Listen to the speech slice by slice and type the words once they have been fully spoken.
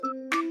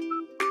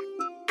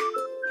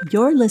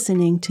You're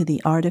listening to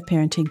the Art of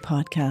Parenting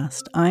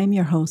podcast. I'm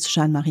your host,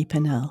 Jeanne-Marie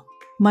Penel.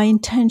 My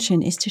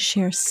intention is to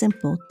share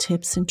simple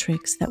tips and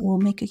tricks that will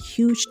make a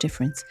huge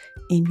difference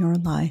in your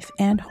life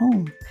and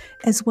home,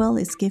 as well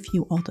as give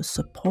you all the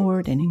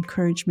support and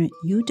encouragement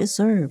you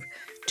deserve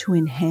to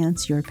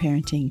enhance your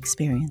parenting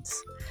experience.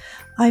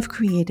 I've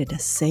created a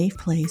safe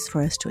place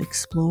for us to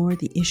explore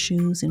the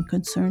issues and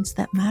concerns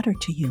that matter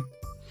to you,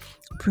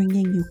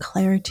 bringing you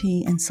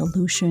clarity and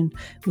solution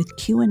with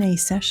Q&A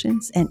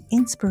sessions and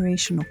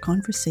inspirational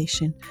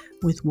conversation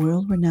with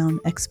world-renowned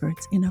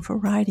experts in a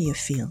variety of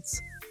fields.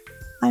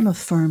 I'm a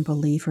firm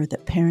believer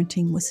that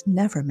parenting was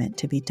never meant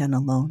to be done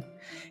alone,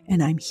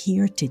 and I'm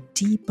here to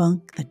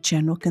debunk the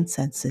general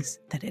consensus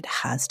that it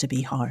has to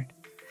be hard.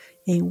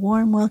 A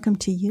warm welcome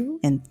to you,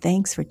 and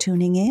thanks for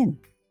tuning in.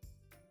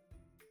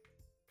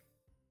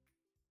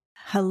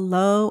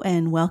 Hello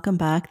and welcome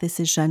back. This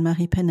is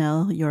Jeanne-Marie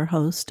Penel, your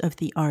host of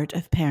The Art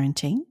of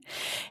Parenting.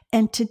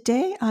 And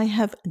today I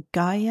have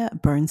Gaia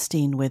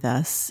Bernstein with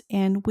us,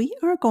 and we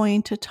are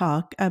going to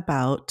talk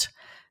about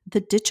the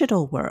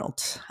digital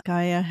world.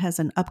 Gaia has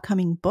an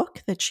upcoming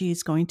book that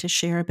she's going to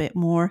share a bit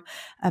more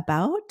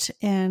about,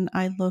 and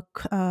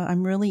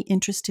I'm really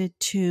interested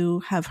to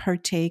have her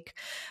take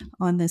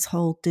on this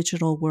whole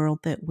digital world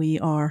that we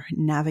are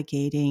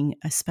navigating,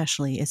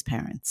 especially as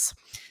parents.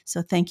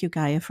 So thank you,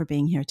 Gaia, for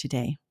being here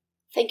today.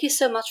 Thank you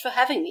so much for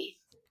having me.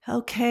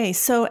 Okay,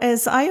 so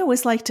as I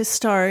always like to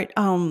start,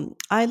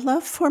 I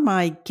love for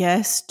my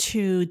guests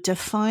to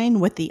define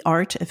what the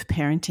art of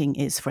parenting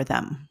is for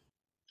them.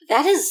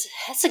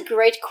 That's a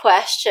great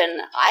question.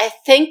 I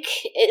think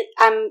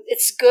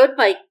it's good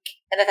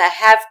that I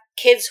have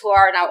kids who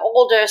are now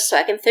older, so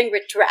I can think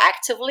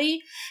retroactively,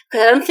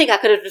 because I don't think I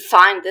could have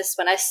defined this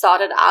when I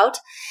started out.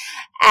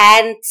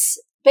 And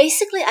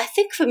basically, I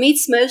think for me,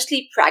 it's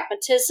mostly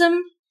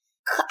pragmatism.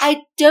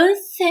 I don't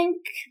think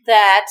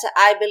that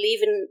I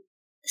believe in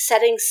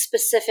setting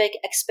specific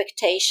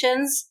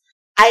expectations.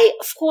 I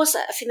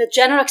think the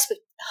general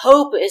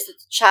hope is that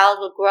the child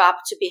will grow up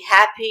to be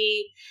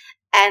happy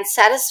and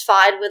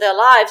satisfied with their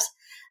lives.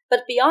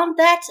 But beyond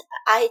that,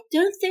 I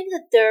don't think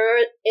that there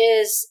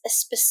is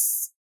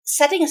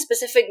setting a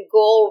specific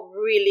goal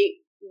really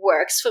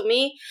works for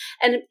me.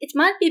 And it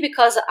might be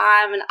because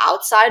I'm an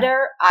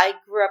outsider. I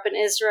grew up in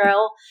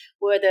Israel,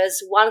 where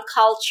there's one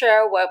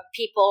culture where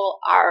people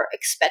are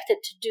expected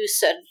to do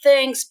certain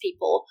things.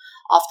 People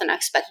often are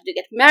expected to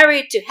get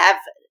married, to have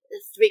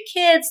 3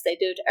 kids. They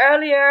do it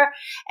earlier,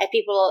 and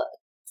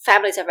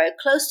families are very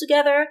close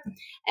together.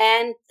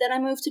 And then I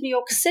moved to New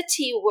York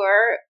City,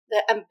 where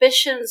the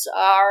ambitions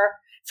are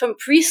from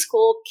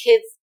preschool.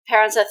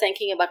 Parents are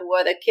thinking about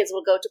where their kids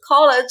will go to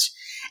college.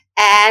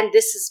 And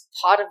this is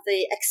part of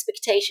the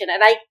expectation.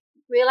 And I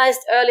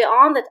realized early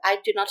on that I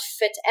do not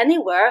fit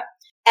anywhere.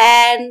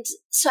 And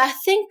so I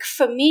think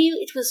for me,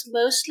 it was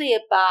mostly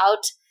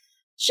about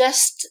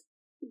just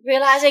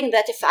realizing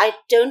that if I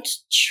don't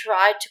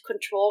try to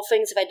control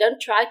things, if I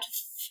don't try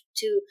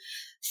to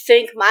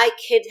think my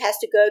kid has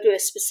to go to a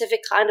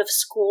specific kind of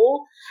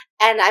school,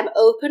 and I'm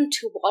open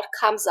to what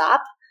comes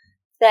up,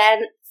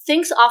 then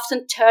things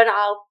often turn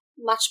out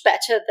much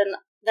better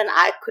than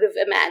I could have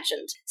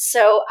imagined.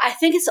 So I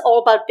think it's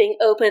all about being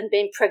open,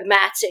 being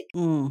pragmatic.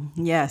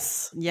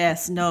 Yes,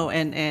 no,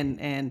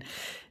 and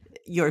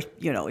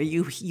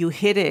you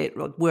hit it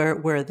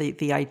where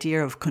the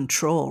idea of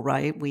control,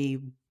 right? We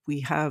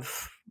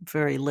have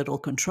very little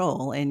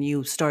control, and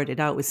you started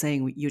out with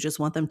saying you just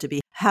want them to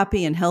be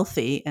happy and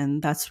healthy,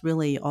 and that's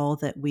really all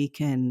that we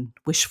can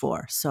wish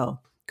for. So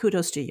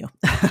kudos to you.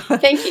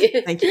 Thank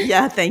you. Thank you.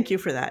 Yeah, thank you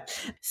for that.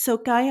 So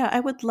Gaia, I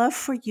would love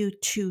for you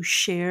to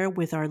share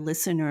with our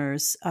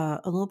listeners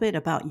a little bit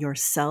about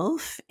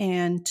yourself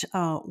and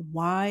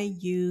why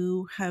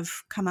you have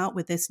come out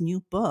with this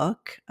new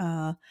book,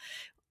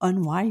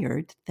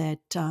 Unwired,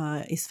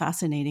 that is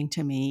fascinating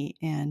to me.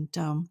 And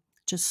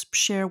just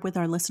share with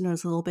our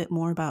listeners a little bit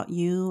more about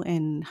you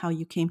and how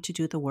you came to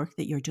do the work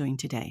that you're doing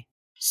today.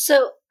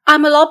 So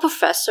I'm a law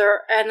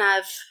professor, and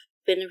I've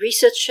been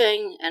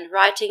researching and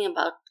writing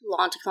about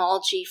law and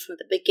technology from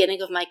the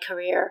beginning of my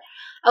career.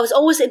 I was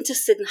always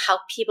interested in how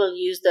people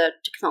use the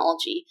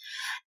technology.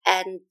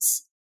 And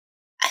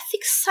I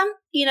think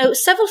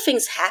several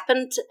things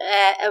happened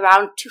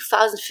around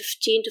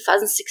 2015,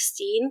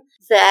 2016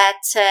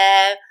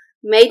 that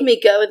made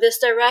me go in this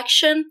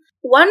direction.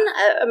 One,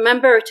 I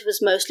remember it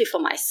was mostly for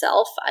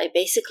myself. I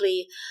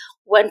basically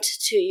went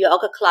to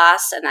yoga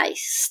class, and I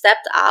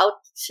stepped out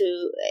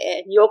to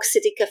a New York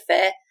City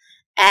cafe.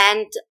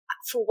 And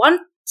for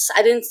once,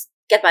 I didn't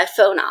get my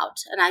phone out.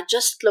 And I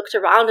just looked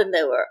around, and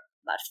there were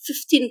about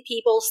 15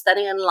 people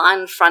standing in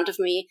line in front of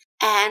me.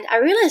 And I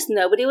realized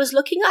nobody was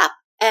looking up.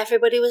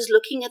 Everybody was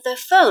looking at their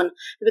phone.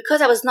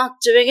 Because I was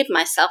not doing it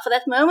myself at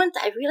that moment,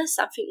 I realized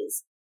something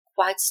is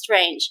quite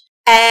strange.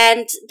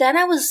 And then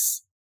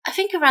I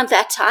think around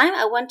that time,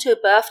 I went to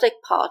a birthday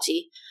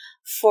party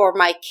for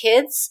my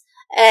kids.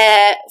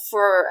 I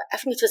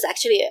think it was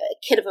actually a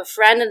kid of a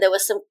friend, and there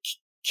was some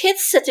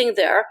kids sitting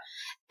there,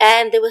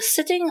 and they were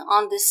sitting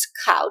on this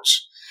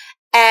couch.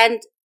 And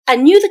I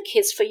knew the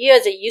kids for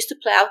years. They used to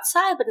play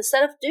outside, but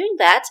instead of doing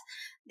that,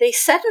 they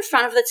sat in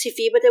front of the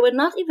TV, but they were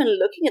not even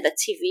looking at the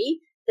TV.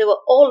 They were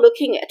all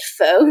looking at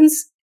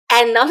phones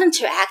and not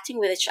interacting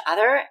with each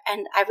other.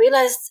 And I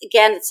realized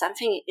again that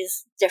something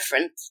is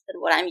different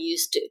than what I'm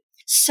used to.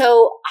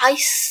 So I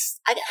guess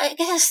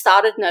I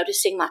started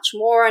noticing much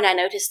more, and I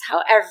noticed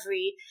how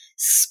every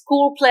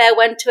school play I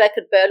went to, I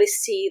could barely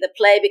see the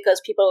play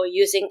because people were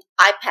using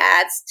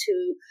iPads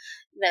to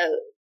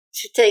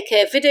take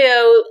a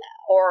video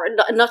or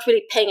not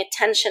really paying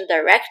attention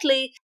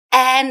directly.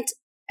 And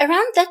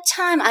around that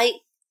time,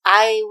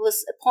 I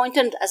was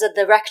appointed as a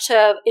director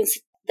of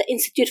the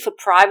Institute for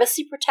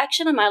Privacy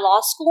Protection in my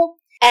law school.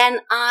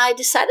 And I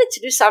decided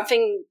to do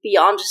something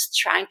beyond just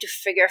trying to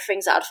figure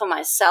things out for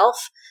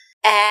myself.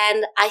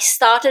 And I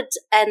started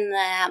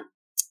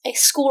a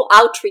school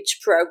outreach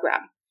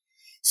program.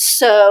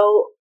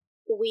 So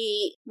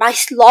my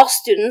law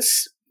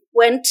students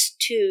went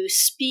to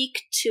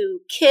speak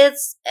to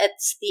kids at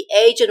the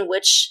age in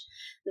which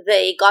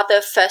they got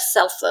their first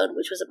cell phone,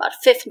 which was about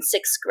 5th and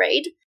 6th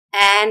grade.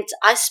 And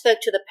I spoke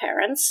to the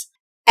parents.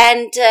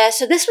 And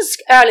so this was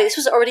early. This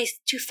was already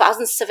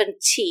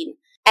 2017.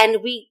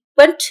 And we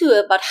went to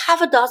about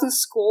half a dozen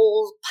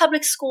schools,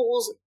 public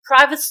schools,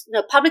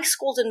 public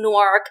schools in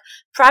Newark,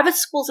 private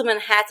schools in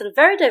Manhattan,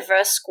 very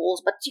diverse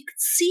schools, but you could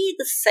see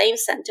the same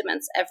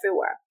sentiments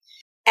everywhere.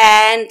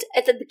 And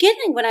at the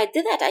beginning, when I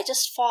did that, I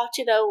just thought,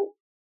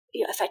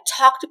 if I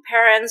talk to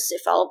parents,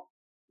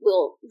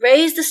 we'll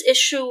raise this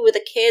issue with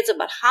the kids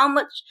about how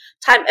much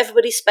time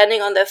everybody's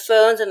spending on their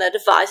phones and their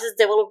devices,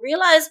 they will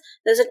realize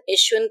there's an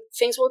issue and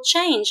things will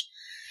change.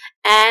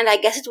 And I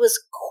guess it was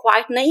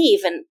quite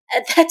naive. And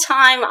at that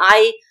time,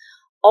 I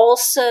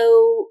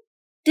also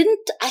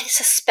I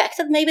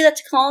suspected maybe that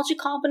technology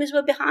companies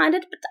were behind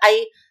it, but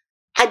I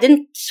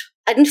didn't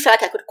feel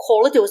like I could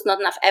call it. There was not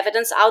enough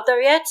evidence out there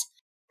yet.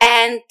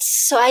 And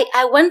so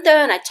I went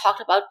there and I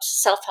talked about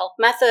self-help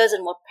methods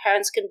and what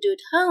parents can do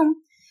at home.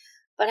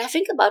 But I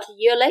think about a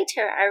year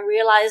later, I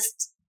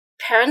realized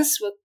parents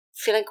were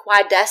feeling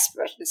quite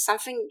desperate and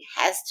something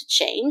has to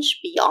change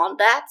beyond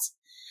that.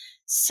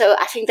 So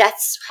I think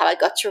that's how I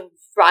got to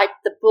write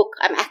the book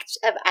I'm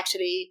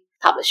actually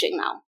publishing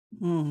now.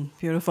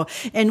 Beautiful.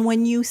 And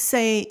when you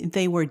say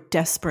they were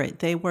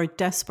desperate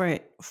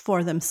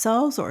for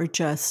themselves or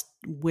just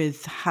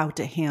with how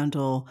to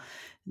handle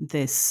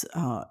this,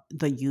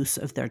 the use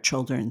of their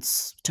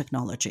children's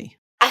technology?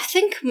 I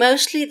think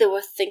mostly they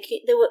were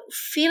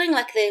feeling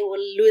like they were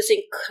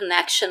losing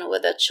connection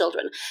with their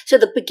children. So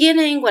at the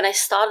beginning, when I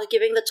started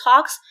giving the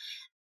talks,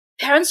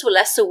 parents were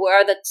less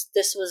aware that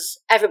this was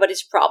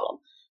everybody's problem.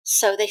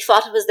 So they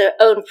thought it was their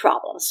own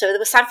problem. So there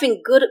was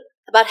something good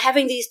about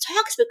having these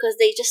talks because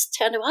they just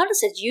turned around and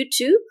said, you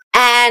too?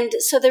 And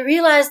so they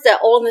realized they're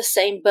all in the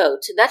same boat.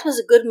 That was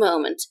a good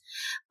moment.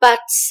 But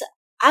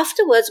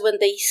afterwards, when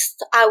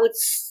I would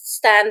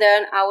stand there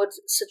and I would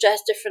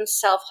suggest different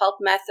self-help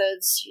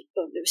methods,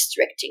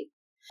 restricting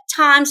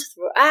times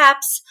through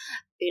apps,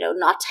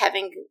 not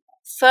having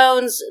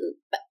phones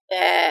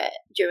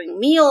during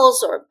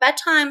meals or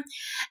bedtime.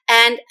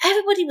 And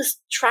everybody was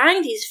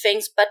trying these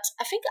things. But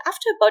I think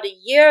after about a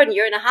year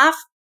and a half,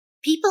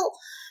 people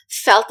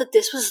felt that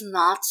this was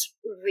not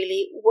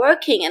really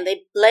working. And often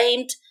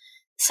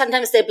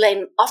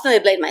they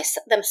blamed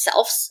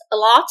themselves a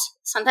lot.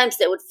 Sometimes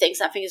they would think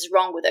something is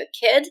wrong with their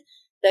kid.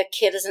 Their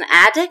kid is an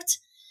addict.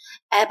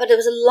 But there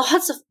was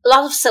a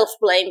lot of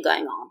self-blame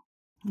going on.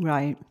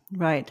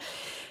 Right.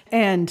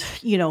 And,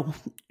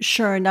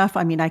 sure enough,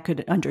 I mean, I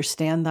could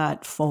understand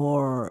that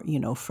from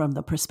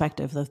the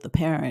perspective of the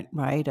parent,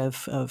 right?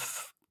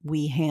 Of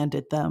we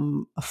handed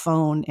them a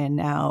phone and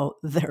now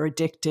they're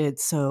addicted.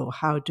 So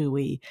how do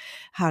we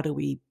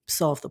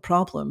solve the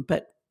problem?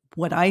 But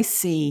what I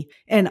see,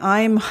 and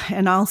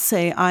I'll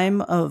say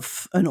I'm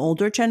of an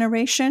older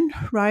generation,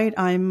 right?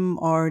 I'm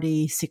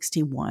already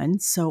 61.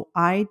 So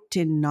I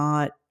did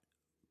not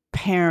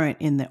parent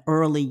in the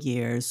early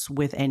years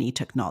with any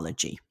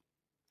technology.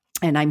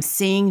 And I'm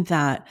seeing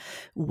that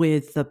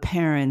with the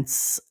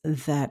parents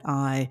that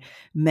I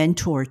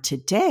mentor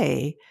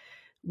today.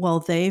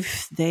 Well, they've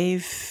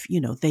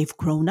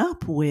grown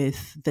up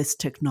with this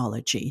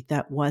technology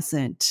that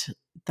wasn't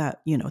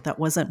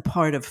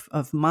part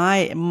of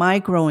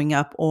my growing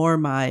up or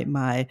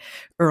my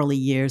early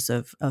years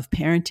of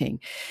parenting.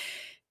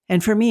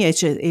 And for me,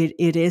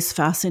 it is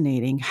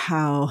fascinating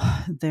how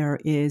there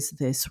is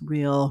this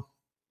real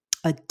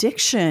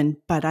addiction,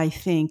 but I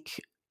think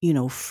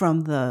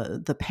from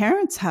the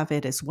parents have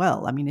it as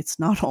well. I mean, it's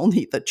not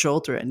only the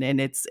children,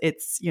 and it's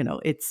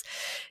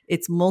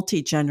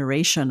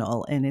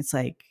multi-generational, and it's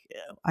like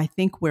I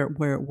think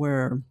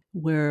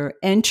we're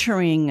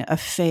entering a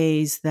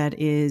phase that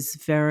is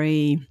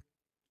very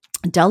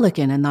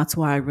delicate, and that's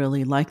why I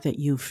really like that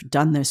you've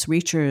done this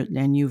research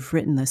and you've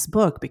written this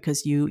book,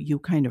 because you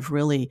kind of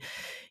really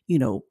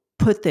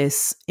put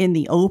this in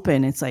the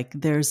open. It's like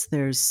there's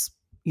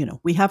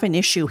we have an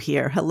issue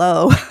here.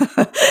 Hello.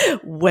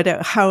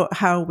 How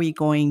are we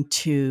going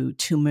to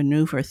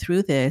maneuver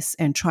through this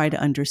and try to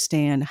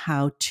understand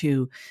how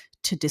to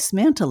to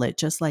dismantle it,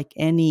 just like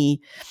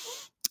any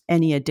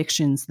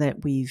addictions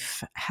that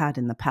we've had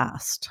in the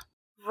past.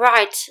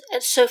 Right.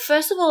 And so,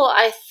 first of all,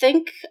 I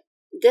think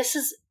this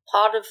is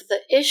part of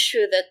the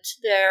issue, that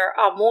there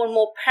are more and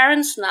more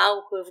parents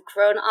now who have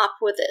grown up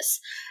with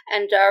this,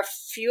 and there are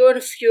fewer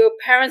and fewer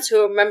parents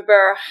who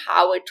remember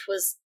how it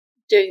was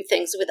doing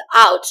things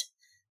without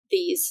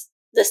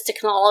this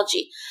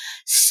technology.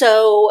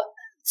 So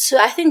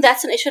I think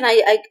that's an issue, and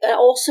I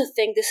also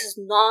think this is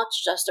not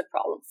just a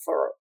problem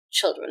for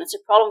children; it's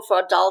a problem for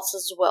adults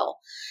as well.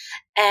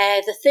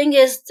 The thing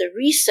is, the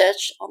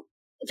research on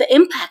the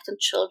impact on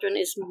children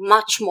is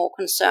much more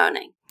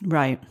concerning.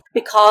 Right.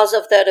 Because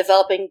of their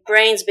developing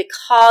brains,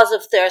 because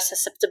of their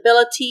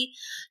susceptibility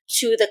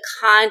to the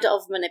kind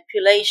of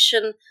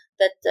manipulation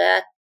that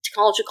the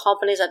technology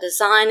companies are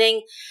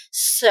designing.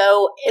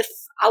 So if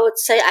I would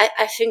say,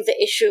 I think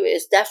the issue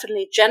is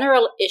definitely a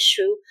general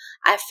issue.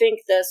 I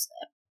think there's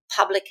a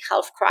public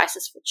health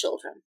crisis for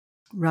children.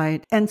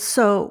 Right. And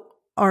so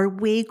are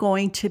we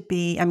going to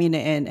be, I mean,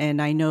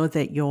 and I know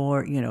that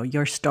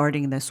you're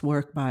starting this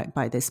work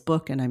by this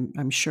book, and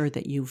I'm sure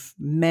that you've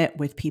met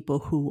with people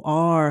who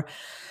are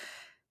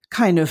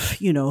kind of,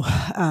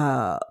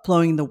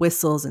 blowing the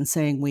whistles and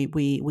saying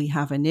we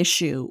have an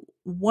issue.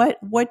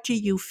 What do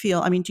you feel?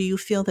 I mean, do you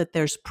feel that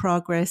there's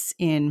progress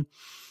in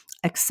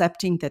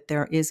accepting that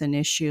there is an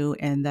issue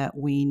and that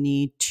we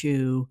need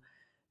to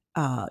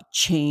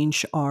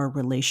change our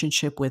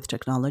relationship with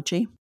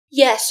technology?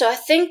 Yeah, so I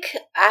think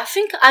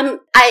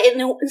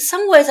in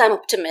some ways I'm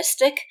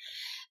optimistic,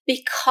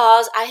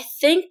 because I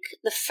think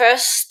the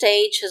first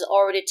stage has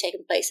already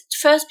taken place. At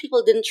first,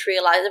 people didn't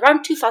realize.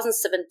 Around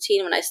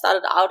 2017, when I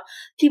started out,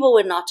 people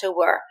were not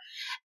aware,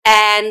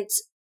 and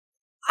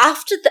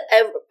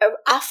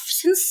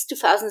since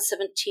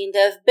 2017,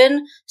 there have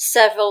been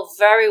several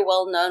very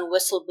well-known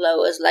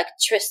whistleblowers like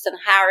Tristan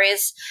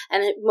Harris,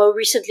 and more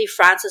recently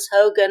Frances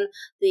Hogan,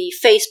 the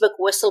Facebook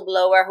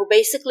whistleblower, who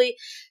basically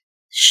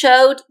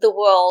showed the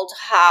world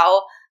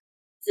how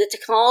the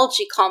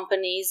technology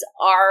companies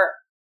are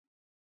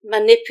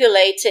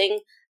manipulating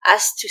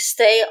us to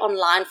stay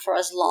online for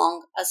as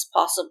long as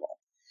possible.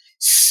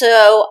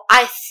 So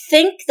I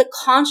think the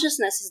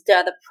consciousness is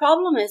there. The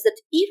problem is that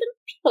even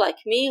people like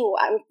me, who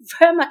I'm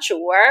very much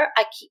aware,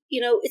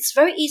 it's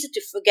very easy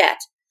to forget.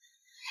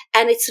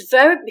 And it's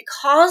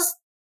because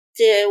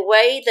the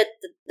way that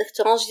the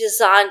technology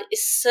designed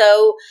is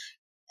so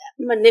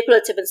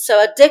manipulative and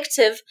so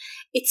addictive,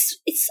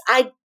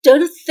 I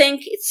don't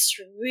think it's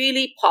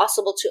really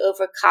possible to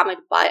overcome it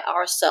by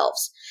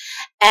ourselves.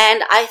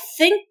 And I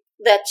think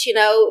that,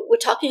 we're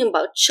talking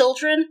about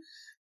children.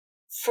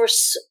 For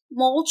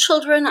small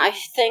children, I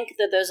think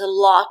that there's a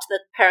lot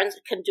that parents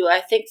can do.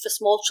 I think for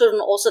small children,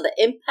 also the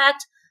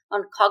impact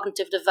on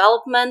cognitive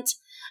development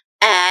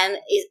and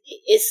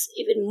is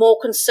even more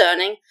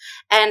concerning.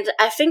 And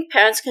I think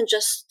parents can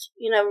just,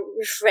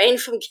 refrain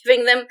from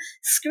giving them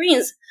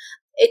screens.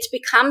 It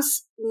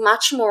becomes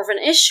much more of an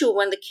issue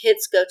when the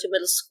kids go to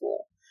middle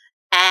school.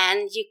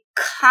 And you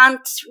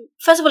can't,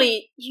 first of all,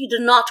 you do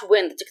not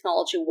win the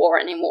technology war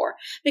anymore,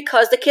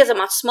 because the kids are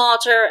much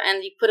smarter,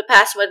 and you put a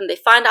password and they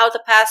find out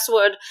the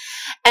password.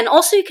 And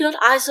also you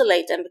cannot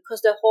isolate them,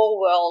 because the whole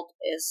world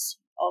is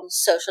on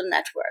social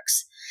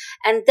networks.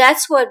 And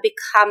that's where it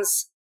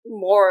becomes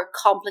more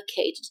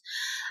complicated.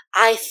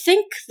 I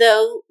think,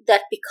 though,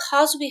 that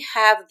because we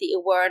have the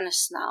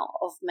awareness now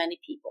of many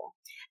people,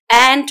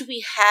 and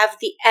we have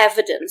the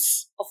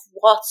evidence of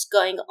what's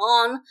going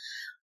on,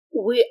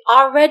 we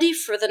are ready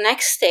for the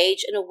next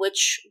stage in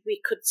which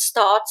we could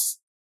start,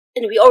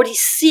 and we're already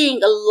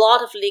seeing a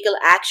lot of legal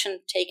action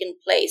taking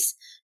place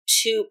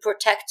to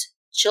protect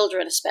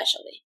children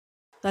especially.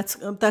 That's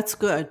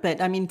good. But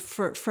I mean,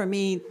 for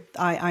me,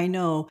 I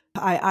know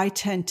I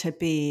tend to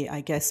be, I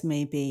guess,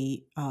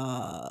 maybe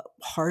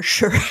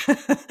harsher,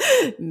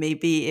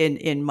 maybe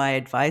in my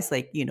advice.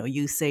 Like,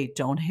 you say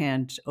don't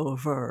hand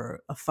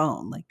over a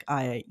phone. Like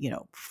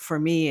for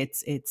me,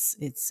 it's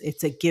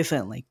a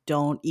given. Like,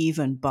 don't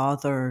even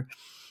bother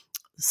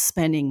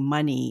spending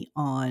money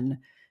on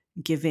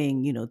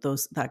giving,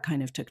 that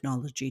kind of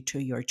technology to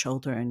your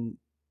children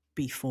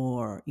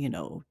before,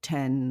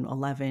 10,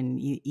 11,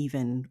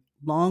 even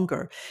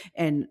longer.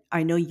 And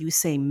I know you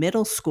say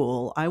middle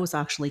school. I was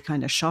actually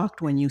kind of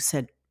shocked when you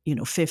said,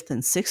 fifth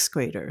and sixth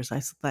graders. I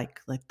was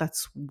like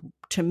that's,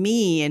 to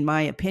me, in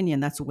my opinion,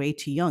 that's way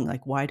too young.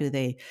 Like, why do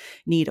they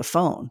need a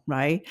phone?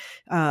 Right.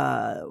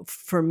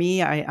 For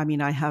me, I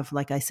mean, I have,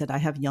 like I said, I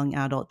have young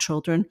adult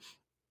children.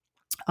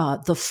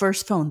 The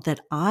first phone that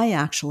I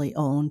actually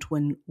owned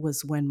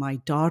was when my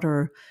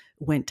daughter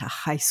went to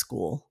high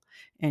school,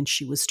 and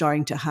she was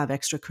starting to have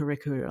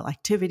extracurricular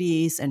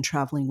activities and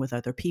traveling with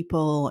other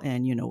people,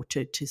 and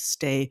to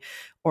stay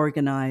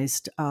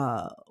organized.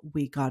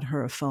 We got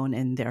her a phone,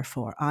 and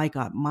therefore I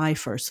got my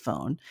first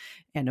phone.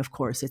 And of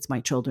course, it's my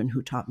children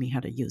who taught me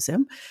how to use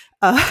them.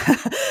 Uh,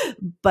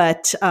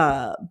 but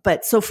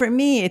so for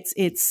me, it's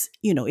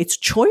it's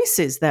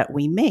choices that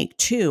we make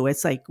too.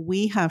 It's like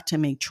we have to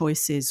make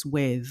choices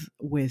with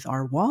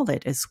our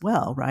wallet as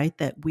well, right?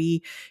 That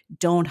we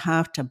don't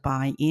have to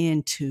buy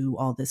into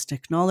all this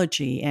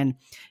technology. And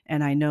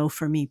I know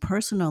for me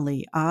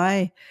personally,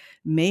 I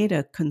made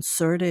a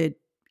concerted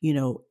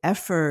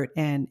effort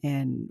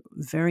and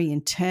very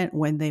intent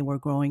when they were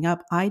growing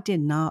up. I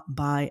did not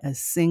buy a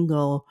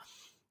single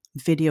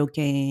video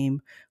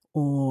game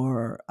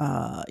or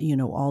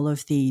all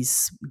of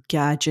these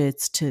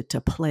gadgets to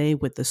play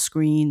with the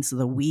screens,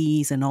 the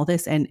Wii's and all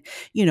this. And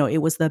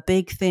it was the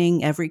big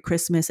thing every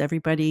Christmas.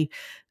 Everybody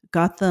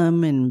got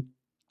them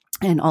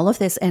and all of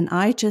this. And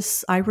I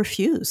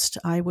refused.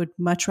 I would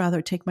much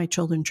rather take my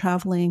children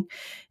traveling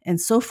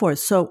and so forth.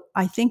 So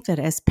I think that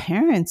as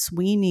parents,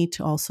 we need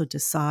to also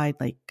decide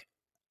like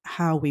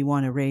how we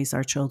want to raise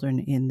our children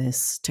in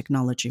this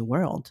technology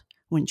world.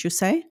 Wouldn't you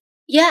say?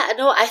 Yeah,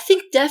 no, I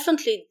think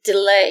definitely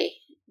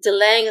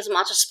delaying as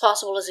much as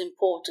possible is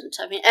important.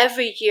 I mean,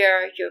 every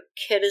year your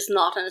kid is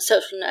not on a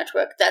social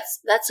network.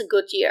 That's a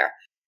good year.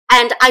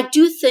 And I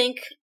do think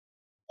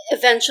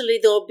eventually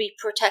there will be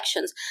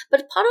protections.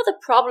 But part of the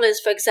problem is,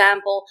 for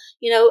example,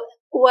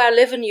 where I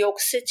live in New York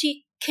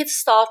City, kids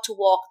start to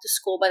walk to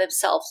school by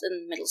themselves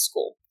in middle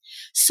school.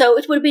 So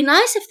it would be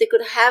nice if they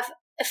could have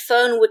a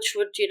phone which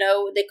would,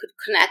 they could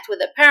connect with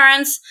their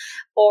parents,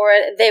 or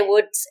and it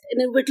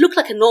would look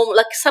like a normal,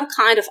 like some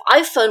kind of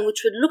iPhone,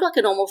 which would look like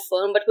a normal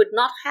phone, but would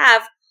not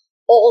have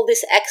all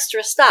this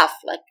extra stuff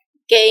like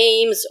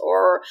games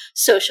or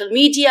social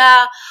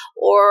media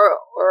or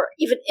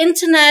even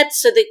internet.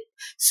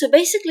 So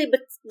basically,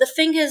 but the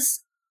thing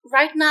is,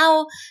 right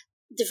now,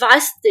 at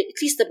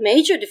least the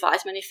major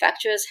device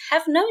manufacturers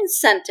have no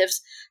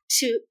incentives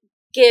to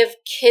give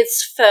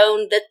kids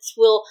phone that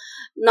will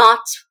not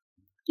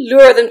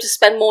lure them to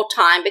spend more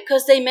time,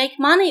 because they make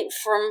money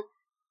from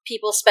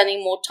people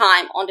spending more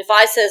time on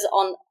devices,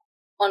 on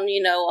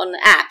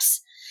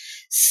apps.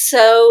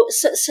 So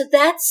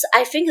that's,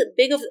 I think,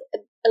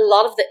 a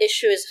lot of the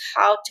issue is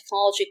how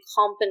technology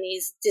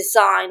companies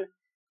design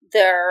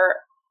their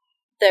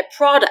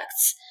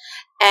products.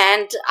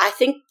 And I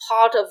think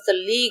part of the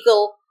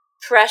legal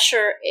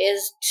pressure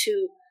is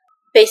to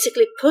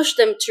basically push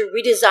them to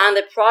redesign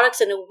their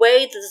products in a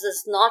way that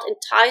does not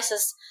entice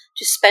us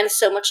to spend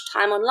so much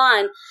time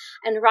online.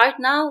 And right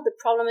now, the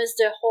problem is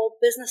their whole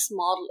business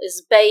model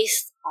is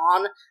based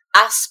on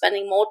us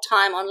spending more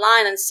time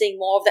online and seeing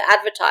more of the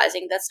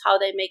advertising. That's how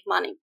they make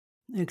money.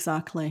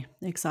 Exactly.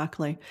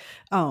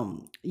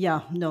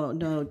 Yeah,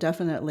 no,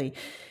 definitely.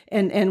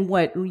 And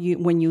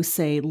when you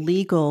say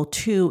legal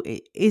too,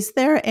 is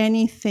there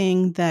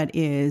anything that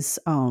is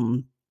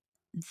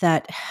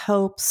that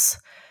helps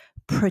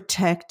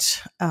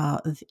protect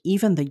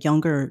even the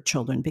younger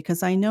children?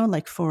 Because I know,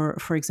 like for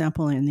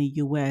example, in the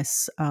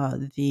U.S.,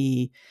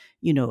 the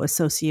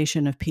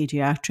Association of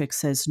Pediatrics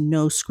says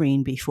no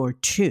screen before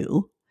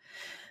 2,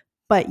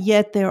 but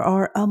yet there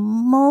are a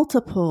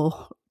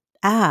multiple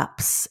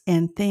apps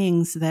and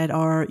things that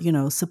are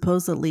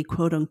supposedly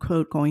quote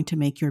unquote going to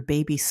make your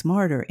baby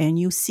smarter, and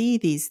you see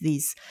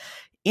these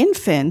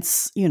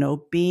infants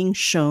being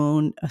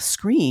shown a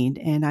screen,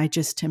 and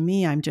to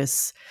me, I'm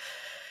just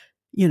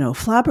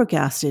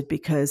flabbergasted,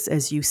 because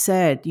as you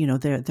said,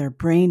 their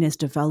brain is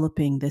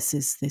developing. This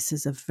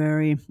is a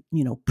very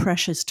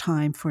precious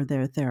time for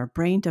their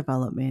brain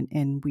development,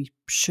 and we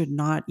should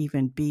not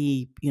even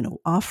be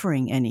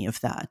offering any of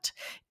that.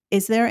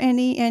 Is there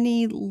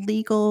any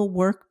legal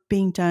work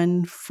being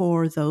done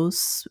for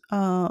those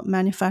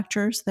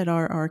manufacturers that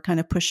are kind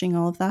of pushing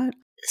all of that?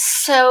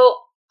 So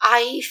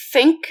I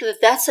think that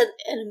that's a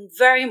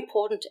very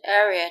important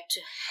area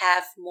to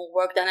have more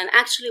work done. And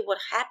actually, what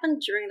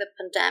happened during the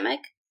pandemic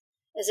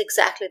is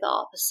exactly the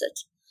opposite.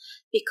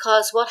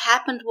 Because what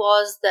happened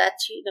was that,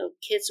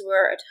 kids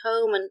were at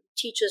home and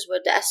teachers were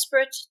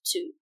desperate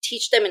to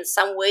teach them in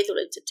some way to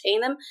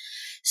entertain them.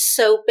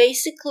 So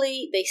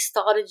basically, they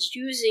started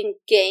using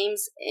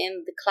games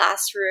in the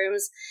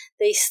classrooms.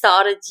 They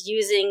started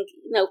using,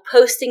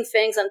 posting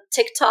things on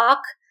TikTok,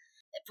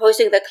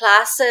 posting their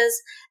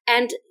classes.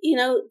 And,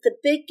 the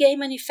big game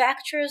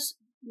manufacturers,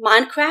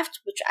 Minecraft,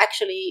 which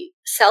actually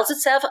sells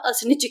itself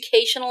as an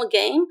educational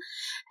game,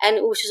 and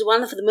which is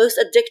one of the most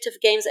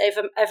addictive games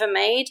ever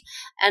made,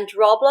 and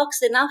Roblox,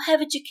 they now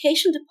have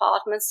education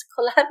departments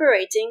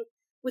collaborating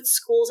with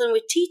schools and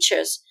with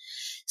teachers.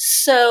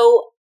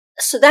 So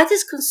that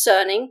is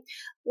concerning.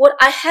 What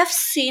I have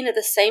seen at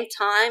the same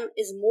time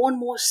is more and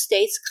more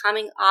states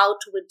coming out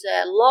with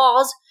their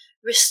laws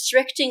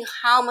restricting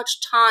how much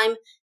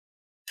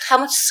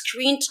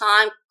screen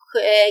time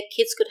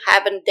kids could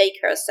have in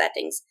daycare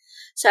settings.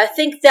 So I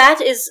think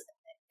that is,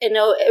 a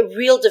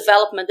real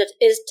development that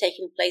is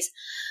taking place.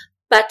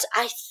 But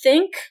I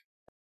think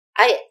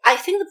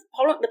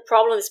the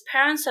problem is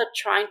parents are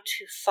trying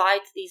to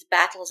fight these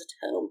battles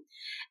at home,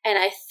 and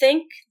I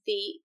think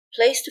the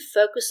place to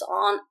focus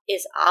on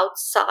is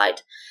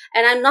outside.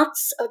 And I'm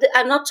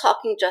not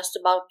talking just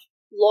about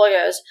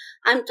lawyers.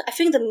 I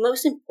think the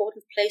most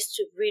important place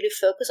to really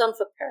focus on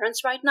for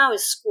parents right now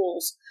is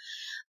schools,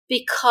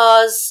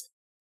 because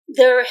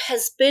there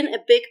has been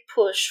a big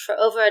push for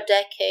over a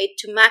decade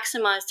to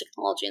maximize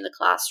technology in the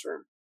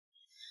classroom.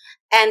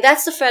 And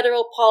that's the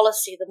federal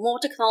policy. The more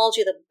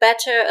technology, the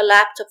better a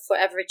laptop for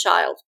every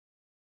child.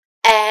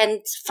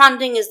 And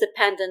funding is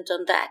dependent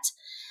on that.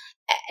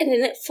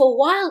 And for a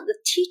while, the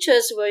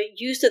teachers were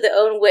used to their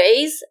own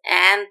ways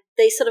and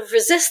they sort of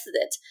resisted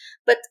it.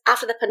 But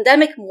after the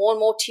pandemic, more and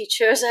more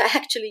teachers are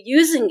actually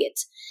using it.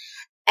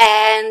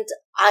 And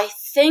I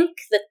think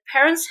that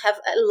parents have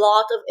a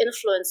lot of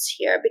influence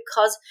here,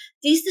 because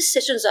these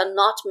decisions are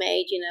not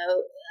made,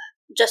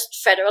 just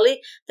federally.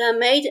 They're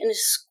made in a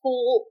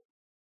school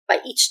by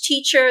each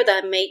teacher.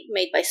 They're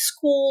made by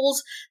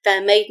schools.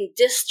 They're made in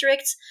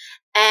districts.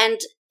 And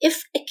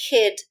if a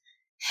kid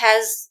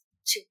has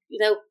to,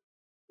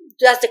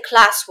 does the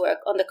classwork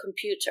on the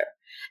computer,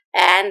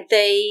 and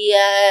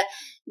the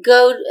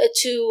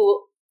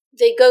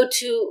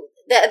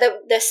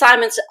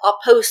assignments are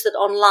posted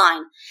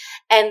online,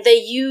 and they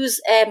use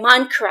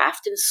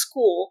Minecraft in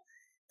school,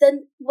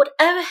 then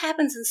whatever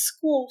happens in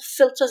school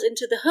filters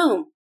into the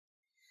home.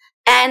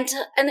 And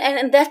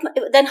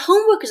then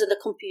homework is on the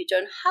computer,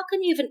 and how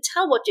can you even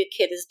tell what your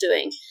kid is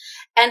doing?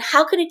 And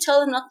how can you tell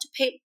them not to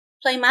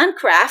play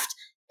Minecraft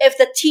if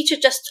the teacher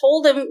just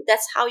told them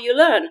that's how you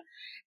learn?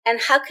 And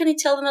how can you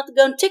tell them not to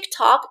go on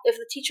TikTok if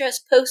the teacher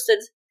has posted,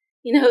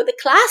 the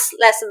class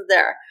lessons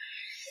there?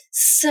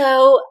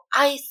 So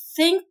I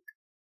think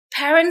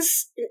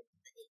parents,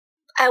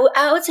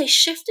 I would say,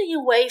 shifting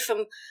away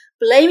from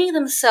blaming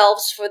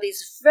themselves for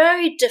these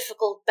very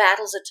difficult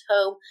battles at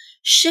home,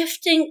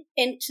 shifting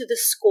into the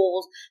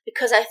schools,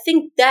 because I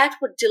think that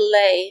would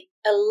delay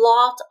a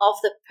lot of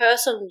the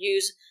personal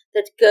use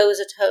that goes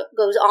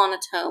on at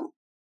home.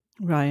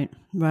 Right.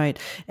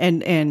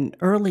 And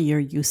earlier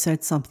you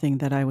said something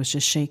that I was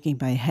just shaking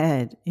my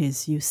head,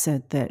 is you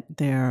said that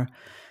they're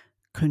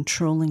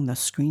controlling the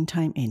screen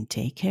time in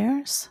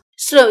daycares?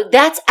 So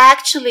that's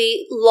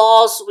actually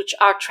laws which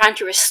are trying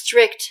to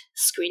restrict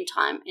screen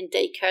time in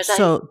daycares.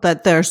 So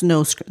that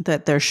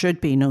there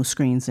should be no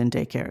screens in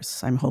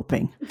daycares, I'm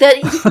hoping.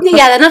 They're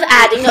not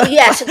adding. No,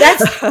 yeah. So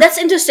that's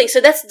interesting.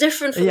 So that's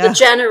different from the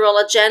general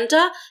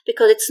agenda,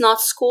 because it's not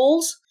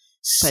schools.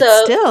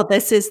 But still,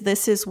 this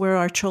is where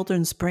our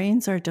children's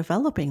brains are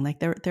developing. Like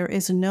there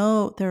is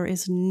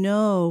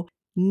no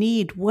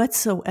need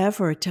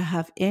whatsoever to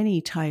have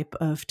any type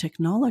of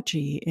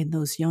technology in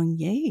those young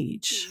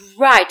age.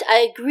 Right,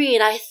 I agree.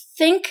 And I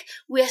think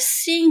we're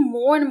seeing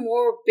more and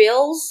more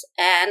bills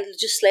and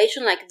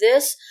legislation like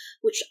this,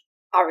 which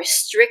are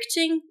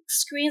restricting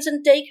screens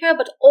in daycare,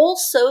 but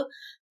also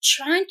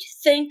trying to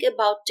think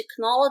about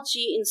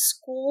technology in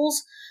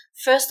schools.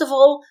 First of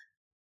all,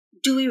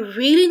 do we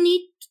really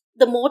need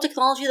the more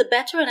technology, the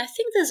better? And I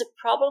think there's a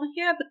problem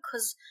here,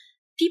 because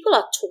people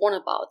are torn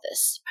about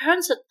this.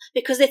 Parents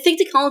because they think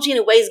technology in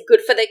a way is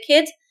good for their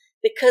kid,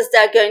 because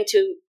they're going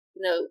to,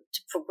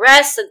 to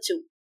progress and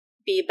to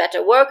be a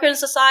better worker in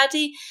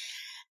society.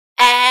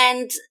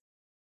 And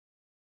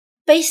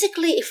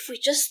basically, if we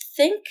just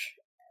think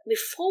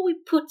before we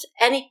put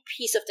any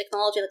piece of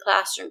technology in the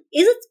classroom,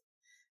 is it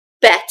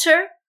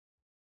better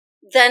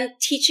than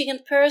teaching in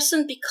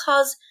person?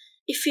 Because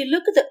if you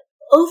look at the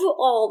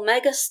overall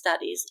mega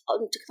studies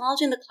on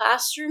technology in the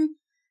classroom,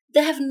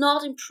 they have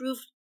not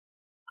improved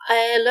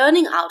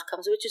learning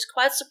outcomes, which is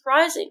quite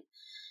surprising.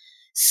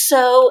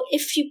 So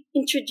if you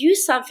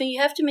introduce something,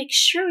 you have to make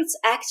sure it's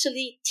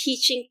actually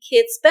teaching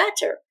kids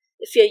better.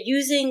 If you're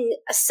using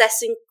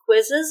assessing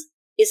quizzes,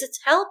 is it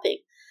helping?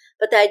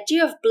 But the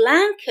idea of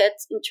blanket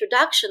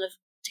introduction of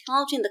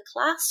technology in the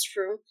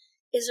classroom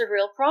is a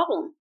real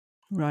problem.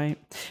 Right.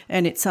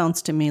 And it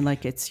sounds to me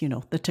like it's,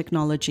 the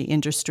technology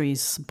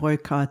industry's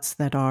boycotts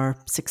that are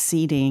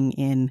succeeding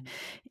in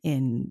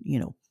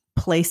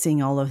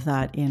placing all of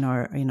that in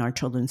our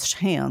children's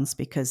hands,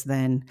 because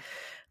then,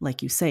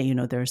 like you say,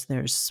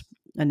 there's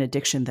an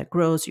addiction that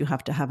grows. You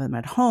have to have them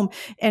at home.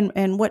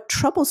 And what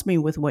troubles me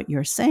with what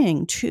you're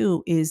saying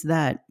too is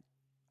that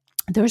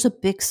there's a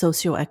big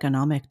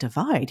socioeconomic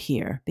divide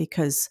here,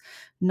 because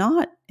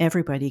not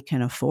everybody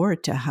can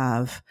afford to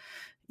have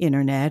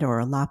internet or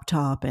a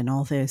laptop and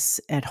all this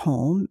at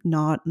home.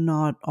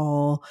 Not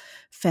all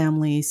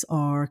families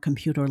are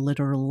computer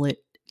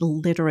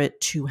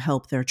literate to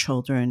help their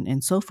children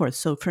and so forth.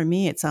 So for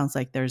me, it sounds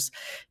like there's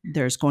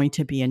going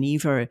to be an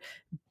even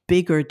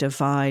bigger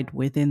divide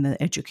within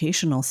the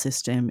educational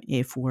system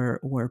if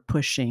we're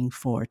pushing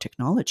for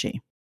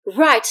technology.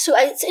 Right. So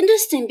it's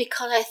interesting,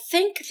 because I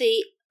think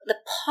the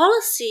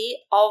policy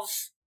of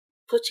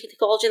putting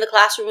technology in the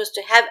classroom is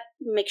to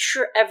make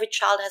sure every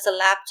child has a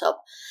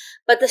laptop.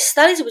 But the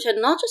studies, which are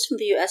not just from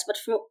the US, but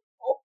from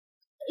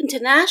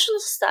international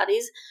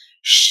studies,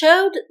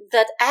 showed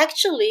that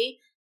actually,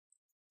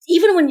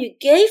 even when you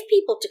gave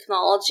people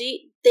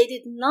technology, they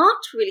did not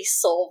really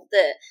solve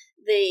the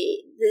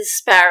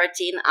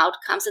disparity in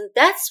outcomes. And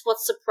that's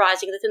what's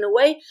surprising, that in a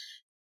way,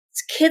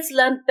 kids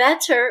learn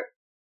better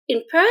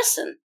in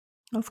person.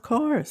 Of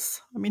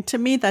course. I mean, to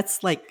me,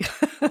 that's like,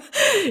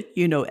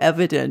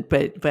 evident,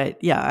 but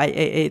yeah,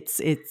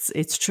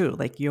 it's true.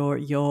 Like you're,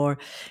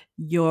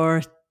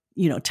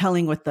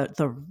 telling what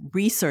the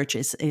research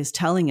is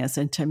telling us.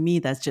 And to me,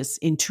 that's just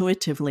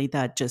intuitively,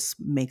 that just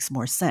makes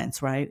more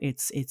sense, right?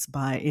 It's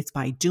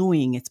by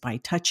doing, it's by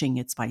touching,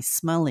 it's by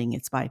smelling,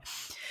 it's by,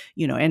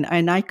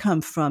 and I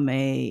come from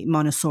a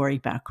Montessori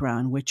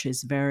background, which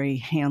is very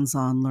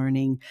hands-on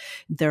learning.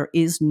 There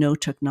is no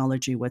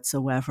technology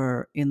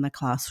whatsoever in the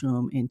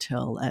classroom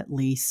until at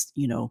least,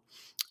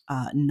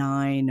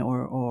 9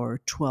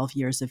 or 12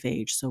 years of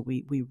age. So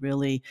we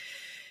really,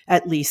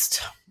 at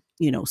least,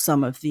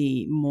 some of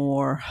the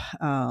more,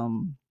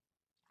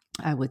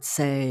 I would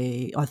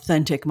say,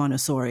 authentic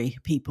Montessori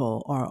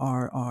people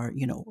are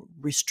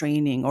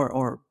restraining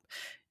or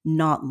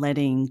not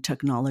letting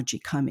technology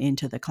come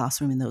into the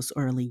classroom in those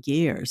early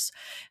years.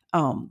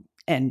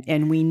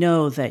 And we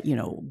know that,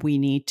 we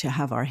need to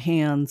have our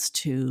hands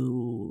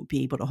to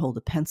be able to hold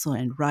a pencil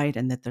and write,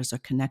 and that there's a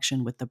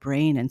connection with the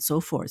brain and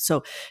so forth.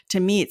 So to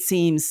me, it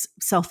seems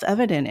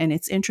self-evident. And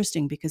it's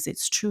interesting because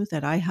it's true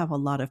that I have a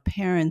lot of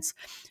parents,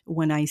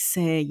 when I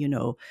say,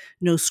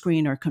 no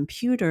screen or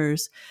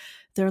computers,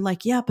 they're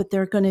like, yeah, but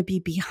they're going to be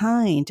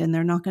behind and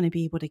they're not going to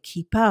be able to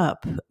keep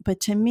up. But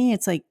to me,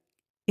 it's like,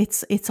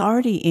 it's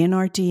already in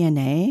our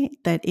DNA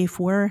that if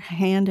we're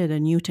handed a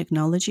new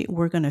technology,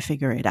 we're going to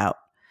figure it out.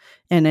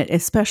 And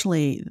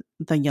especially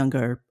the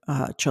younger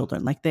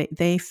children, like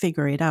they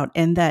figure it out.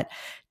 And that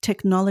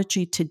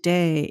technology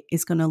today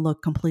is going to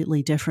look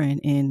completely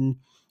different in,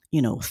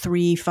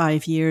 3,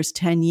 5 years,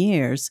 10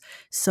 years.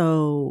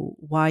 So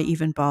why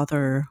even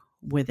bother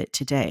with it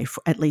today,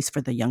 at least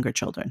for the younger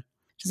children?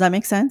 Does that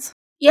make sense?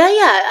 Yeah,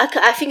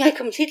 I think I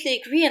completely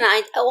agree, and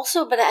I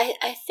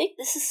think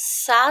this is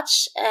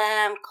such.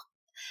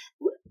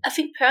 I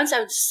think parents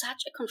are in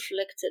such a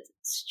conflicted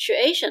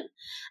situation.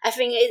 I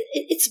think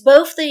it's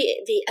both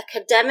the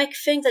academic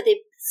thing that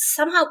they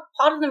somehow,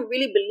 part of them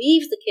really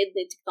believes the kids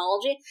need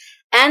technology,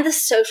 and the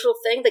social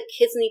thing that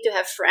kids need to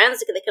have friends.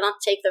 They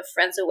cannot take their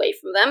friends away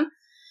from them.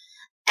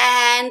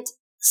 And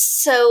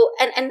so,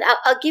 and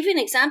I'll give you an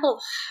example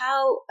of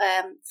how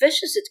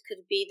vicious it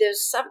could be.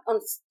 There's some on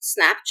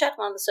Snapchat,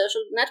 one of the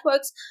social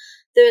networks.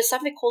 There is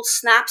something called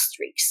snap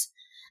streaks,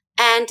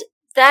 and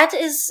that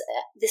is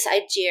this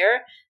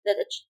idea that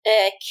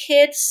a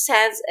kid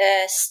sends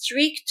a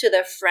streak to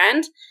their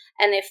friend,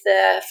 and if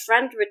the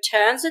friend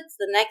returns it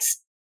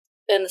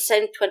in the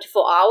same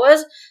 24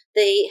 hours,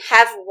 they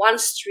have one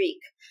streak.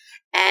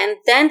 And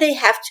then they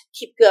have to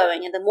keep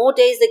going. And the more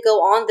days they go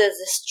on, there's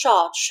this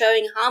chart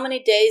showing how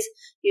many days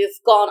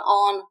you've gone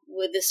on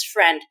with this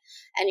friend.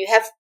 And you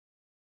have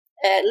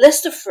a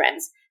list of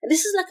friends. And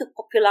this is like a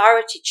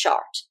popularity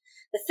chart.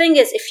 The thing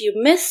is, if you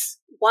miss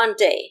one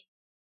day,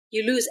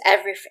 you lose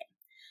everything.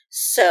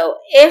 So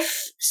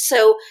if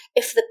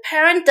the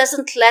parent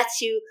doesn't let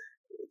you,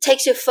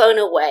 takes your phone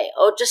away,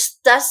 or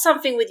just does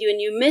something with you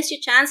and you miss your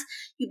chance,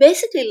 you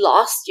basically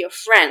lost your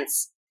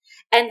friends.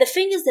 And the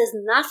thing is, there's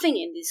nothing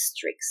in these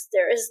streaks.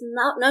 There is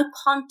no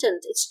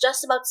content. It's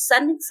just about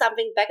sending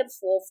something back and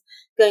forth,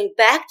 going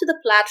back to the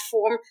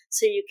platform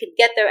so you can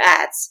get their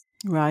ads.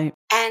 Right.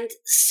 And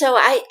so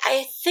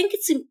I think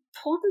it's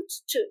important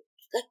to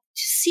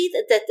see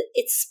that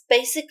it's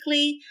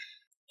basically,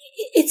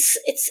 it's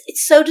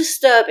so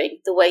disturbing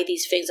the way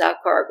these things are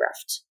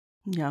choreographed.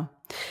 Yeah.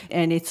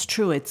 And it's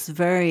true. It's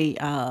very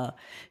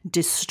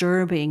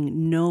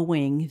disturbing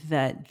knowing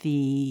that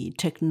the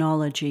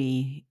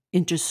technology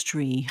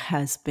industry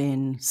has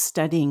been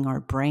studying our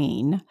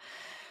brain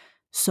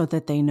so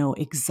that they know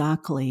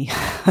exactly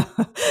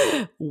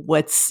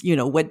what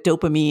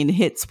dopamine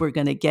hits we're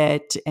going to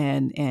get,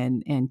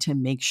 and to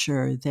make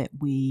sure that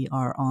we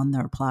are on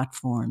their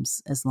platforms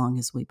as long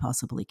as we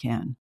possibly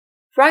can.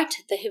 Right.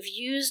 They have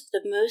used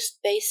the most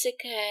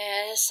basic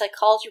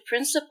psychology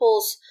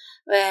principles.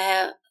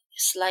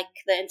 It's like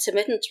the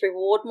intermittent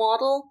reward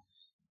model,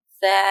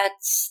 that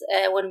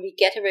when we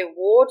get a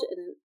reward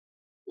in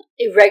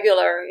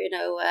irregular,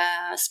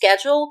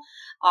 schedule,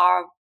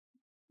 our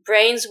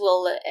brains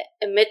will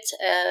emit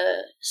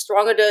a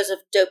stronger dose of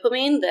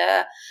dopamine,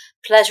 the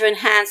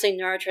pleasure-enhancing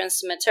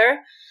neurotransmitter.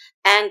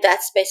 And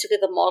that's basically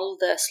the model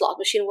the slot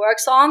machine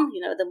works on.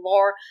 The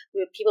more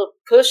people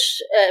push,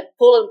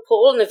 pull,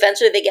 and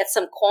eventually they get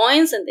some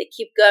coins and they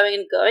keep going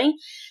and going.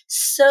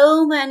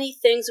 So many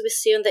things we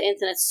see on the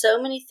internet,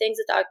 so many things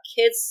that our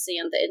kids see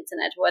on the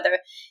internet, whether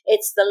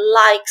it's the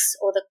likes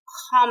or the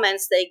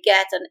comments they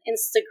get on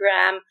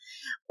Instagram,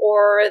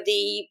 or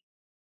the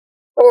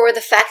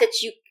fact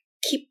that you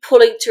keep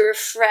pulling to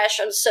refresh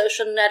on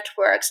social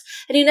networks,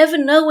 and you never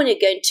know when you're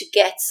going to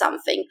get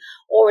something.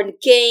 Or in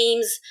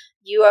games,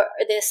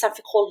 there's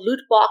something called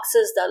loot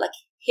boxes. They're like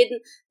hidden.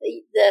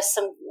 There's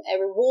some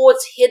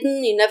rewards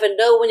hidden. You never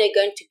know when you're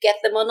going to get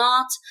them or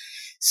not.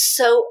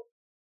 So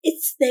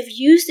they've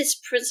used these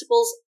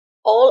principles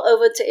all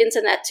over the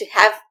internet to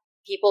have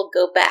people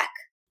go back.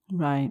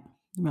 Right.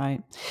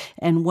 Right.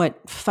 And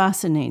what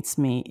fascinates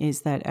me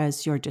is that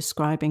as you're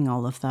describing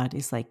all of that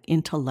is like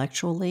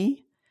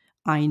intellectually,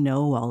 I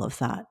know all of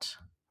that,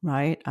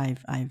 right?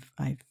 I've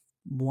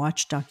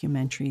watched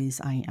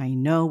documentaries. I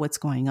know what's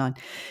going on.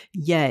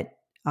 Yet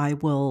I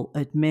will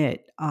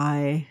admit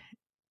I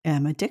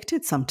am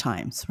addicted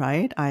sometimes,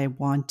 right? I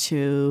want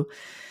to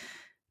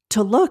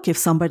look if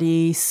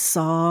somebody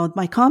saw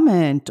my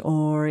comment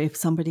or if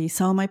somebody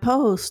saw my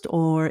post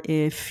or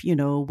if,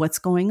 what's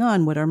going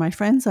on, what are my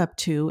friends up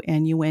to?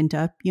 And you end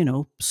up,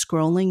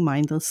 scrolling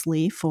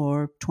mindlessly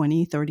for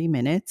 20, 30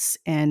 minutes.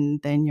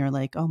 And then you're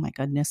like, oh my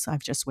goodness,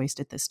 I've just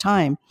wasted this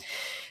time.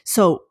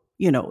 So,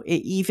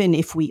 even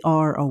if we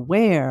are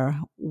aware,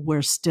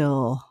 we're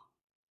still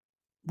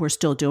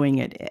doing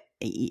it,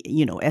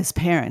 as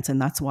parents.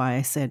 And that's why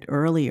I said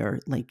earlier,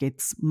 like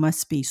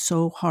must be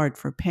so hard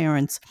for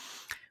parents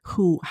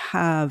who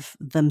have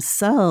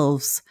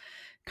themselves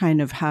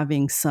kind of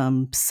having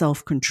some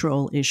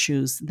self-control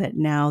issues that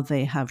now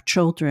they have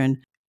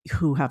children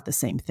who have the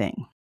same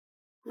thing.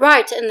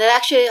 Right, and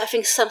actually, I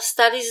think some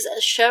studies are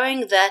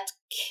showing that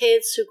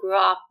kids who grow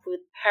up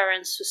with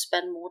parents who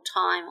spend more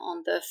time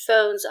on their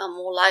phones are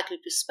more likely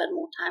to spend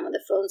more time on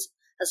their phones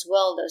as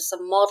well. There's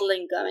some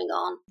modeling going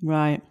on.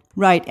 Right.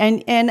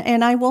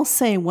 And I will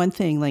say one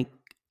thing, like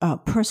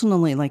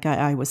personally, like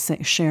I was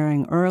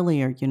sharing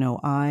earlier,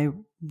 I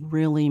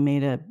really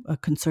made a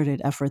concerted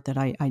effort that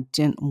I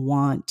didn't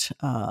want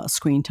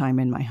screen time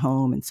in my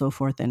home and so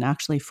forth. And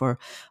actually, for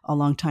a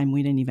long time,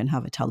 we didn't even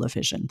have a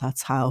television.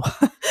 That's how,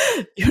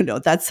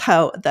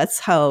 that's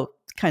how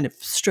kind of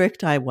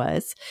strict I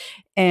was.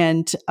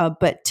 And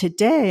but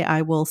today,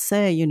 I will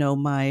say,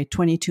 my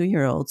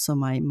 22-year-old, so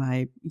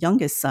my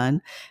youngest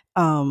son,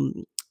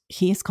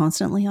 he is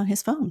constantly on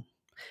his phone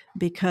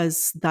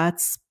because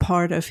that's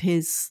part of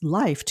his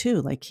life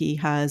too. Like he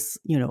has,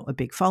 a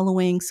big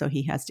following, so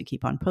he has to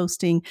keep on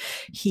posting.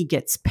 He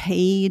gets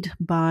paid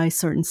by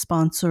certain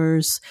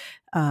sponsors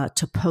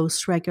to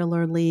post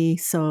regularly.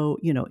 So,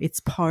 it's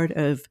part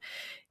of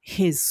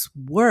his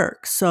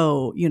work.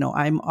 So,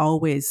 I'm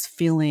always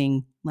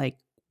feeling like,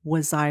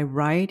 was I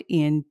right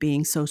in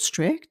being so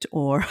strict,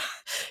 or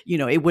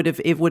it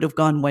would have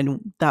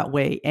gone that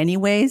way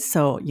anyways.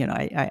 So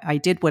I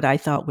did what I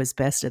thought was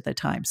best at the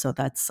time. So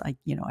that's I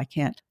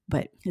can't,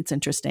 but it's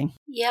interesting.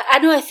 Yeah, I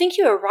know. I think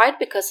you are right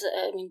because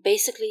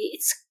basically,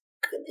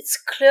 it's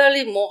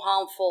clearly more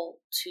harmful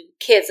to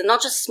kids, and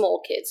not just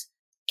small kids.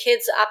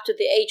 Kids up to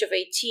the age of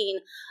 18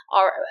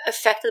 are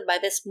affected by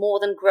this more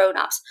than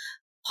grown-ups,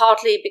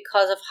 partly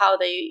because of how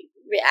they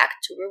react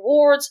to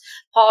rewards,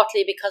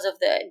 partly because of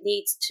the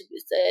needs to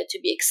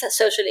be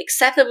socially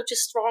accepted, which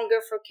is stronger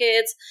for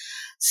kids.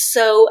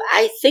 So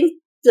I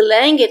think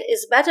delaying it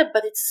is better,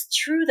 but it's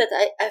true that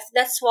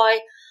that's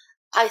why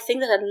I think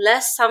that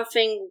unless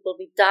something will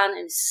be done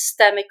in a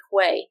systemic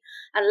way,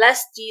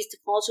 unless these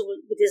technologies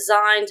will be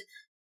designed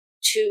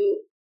to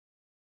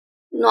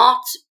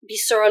not be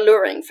so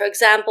alluring. For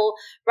example,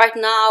 right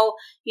now,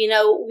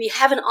 we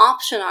have an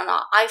option on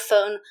our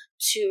iPhone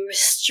to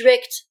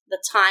restrict the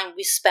time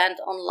we spend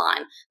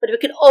online, but we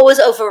can always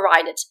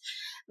override it.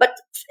 But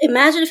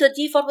imagine if the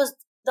default was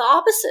the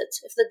opposite.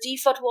 If the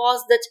default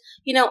was that,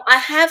 I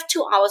have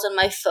 2 hours on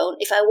my phone.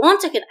 If I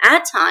want, I can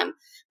add time,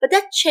 but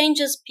that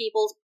changes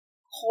people's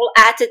whole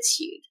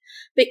attitude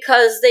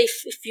because they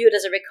view it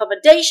as a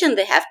recommendation.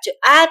 They have to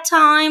add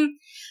time,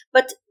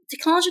 but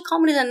technology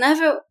companies are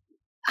never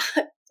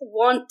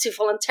want to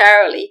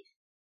voluntarily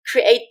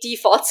create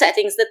default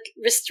settings that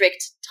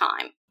restrict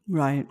time.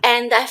 Right.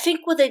 And I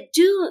think what they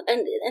do,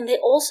 and they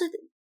also,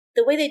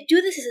 the way they do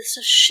this is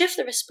to shift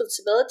the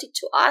responsibility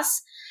to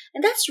us.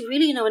 And that's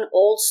really, an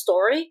old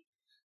story,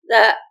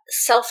 the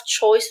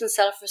self-choice and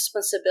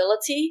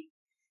self-responsibility.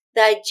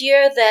 The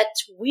idea that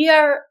we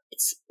are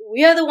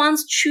the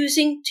ones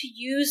choosing to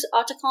use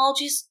our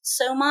technologies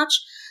so much.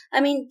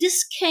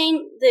 This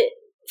came,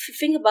 if you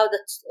think about the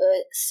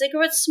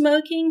cigarette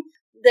smoking,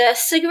 the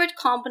cigarette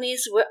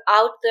companies were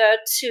out there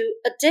to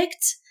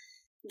addict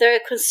their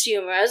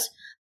consumers.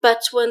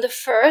 But when the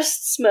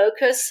first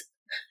smokers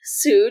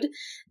sued,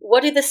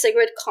 what did the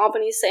cigarette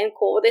companies say in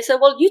court? They said,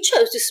 well, you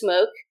chose to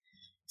smoke,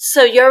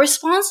 so you're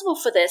responsible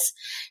for this.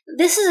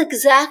 This is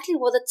exactly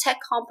what the tech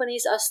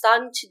companies are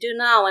starting to do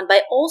now. And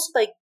by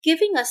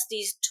giving us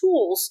these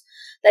tools,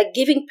 like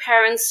giving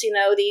parents,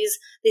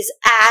 these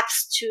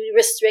apps to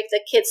restrict their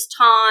kids'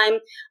 time,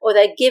 or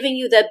they're giving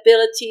you the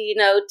ability,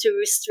 to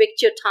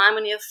restrict your time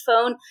on your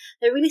phone.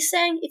 They're really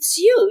saying it's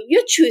you.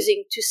 You're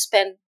choosing to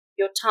spend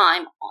your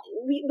time.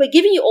 We're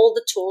giving you all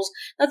the tools.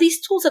 Now, these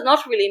tools are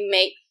not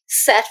really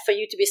set for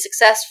you to be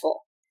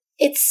successful.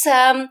 It's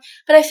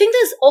but I think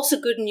there's also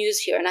good news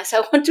here, and as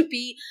I want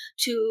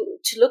to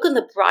look on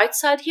the bright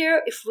side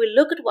here, if we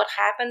look at what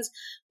happens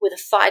with the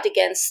fight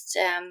against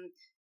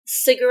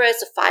cigarettes,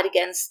 the fight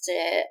against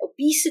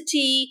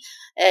obesity,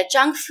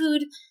 junk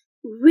food,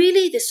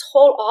 really this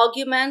whole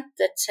argument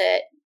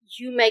that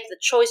you make the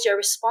choice, you're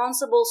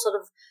responsible,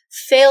 sort of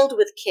failed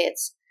with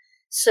kids.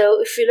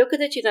 So if you look at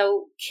it,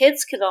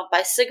 kids cannot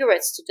buy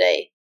cigarettes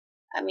today.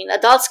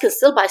 Adults can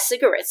still buy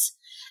cigarettes.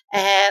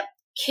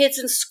 kids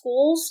in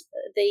schools,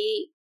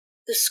 the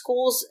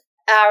schools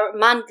are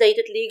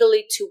mandated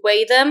legally to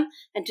weigh them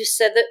and to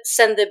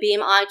send the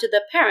BMI to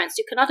their parents.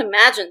 You cannot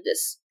imagine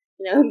this,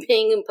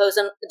 being imposed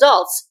on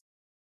adults.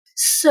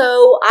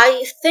 So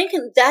I think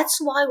that's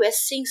why we're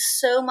seeing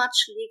so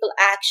much legal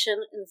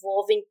action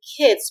involving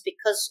kids,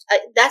 because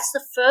that's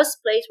the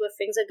first place where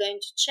things are going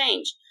to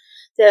change.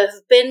 There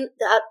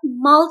are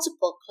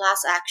multiple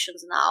class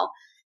actions now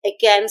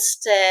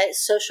against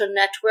social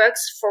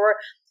networks for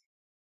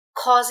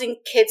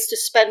causing kids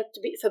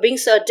for being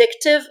so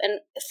addictive and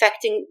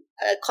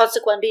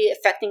consequently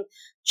affecting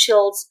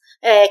kids'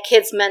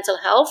 mental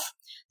health.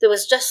 There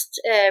was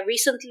just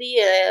recently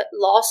a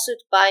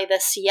lawsuit by the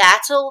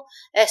Seattle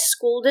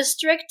school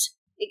district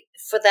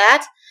for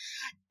that.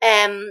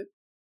 There've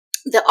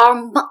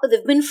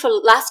been for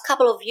the last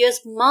couple of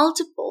years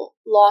multiple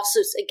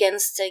lawsuits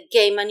against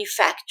game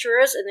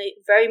manufacturers, and a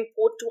very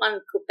important one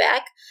in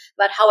Quebec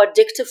about how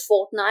addictive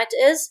Fortnite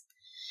is.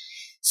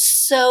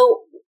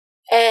 So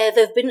there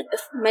have been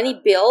many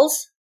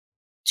bills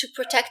to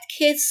protect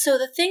kids. So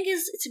the thing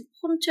is, it's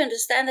important to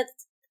understand that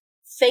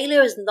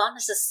failure is not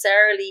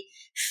necessarily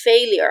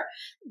failure.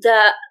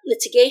 The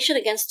litigation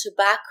against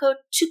tobacco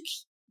took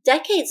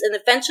decades, and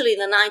eventually in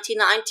the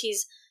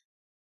 1990s,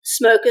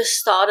 smokers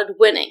started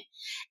winning.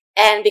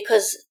 And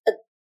because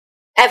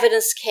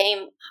evidence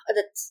came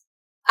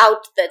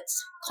out that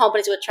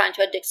companies were trying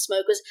to addict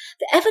smokers,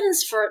 the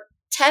evidence for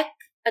tech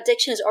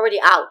addiction is already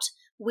out.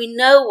 We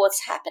know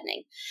what's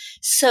happening.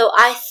 So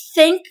I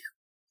think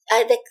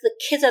the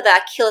kids are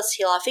the Achilles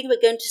heel. I think we're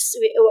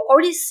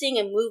already seeing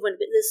a movement,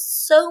 but there's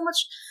so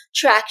much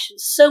traction,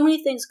 so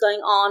many things going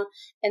on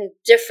in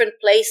different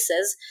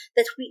places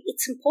that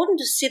it's important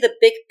to see the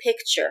big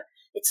picture.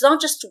 It's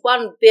not just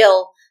one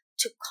bill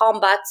to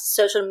combat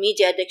social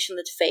media addiction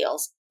that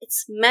fails.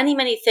 It's many,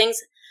 many things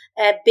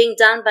being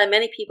done by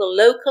many people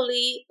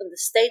locally, on the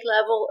state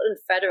level, and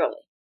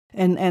federally.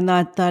 And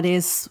that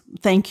is,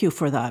 thank you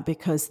for that,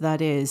 because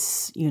that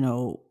is,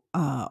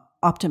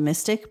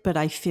 optimistic, but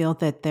I feel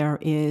that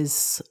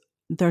there's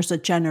a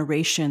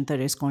generation that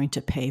is going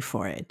to pay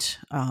for it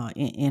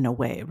in a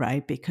way,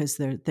 right? Because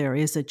there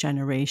is a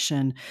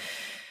generation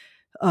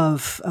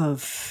of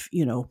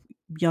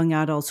young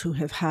adults who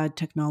have had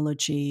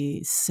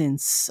technology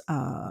since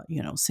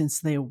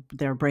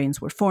their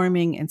brains were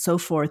forming and so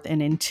forth,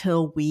 and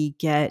until we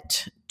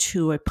get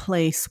to a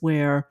place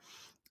where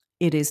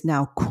it is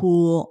now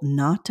cool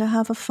not to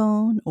have a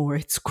phone, or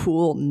it's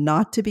cool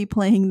not to be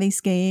playing these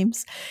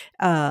games.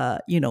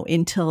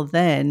 Until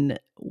then,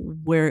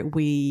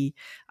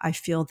 I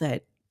feel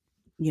that,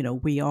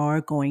 we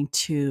are going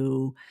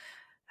to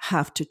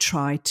have to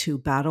try to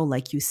battle,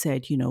 like you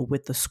said,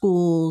 with the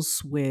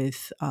schools,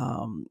 with,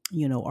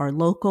 our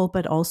local,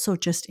 but also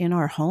just in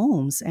our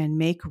homes, and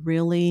make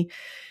really,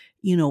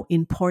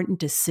 important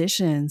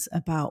decisions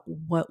about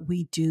what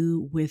we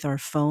do with our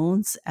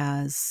phones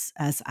as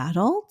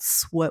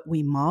adults, what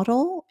we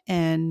model,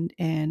 and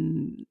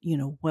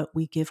what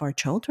we give our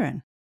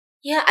children.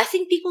 Yeah, I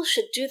think people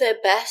should do their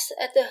best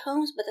at their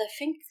homes, but I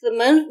think the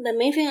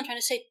main thing I'm trying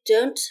to say,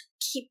 don't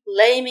keep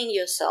blaming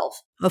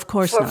yourself. Of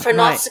course for not.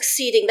 not Right.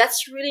 succeeding.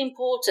 That's really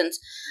important.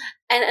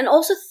 And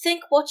also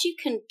think what you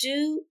can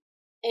do,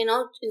 in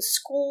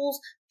schools.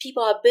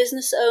 People are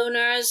business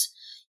owners.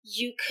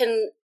 You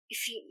can,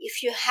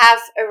 if you have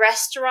a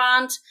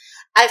restaurant,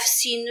 I've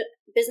seen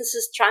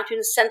businesses trying to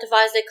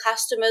incentivize their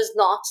customers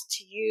not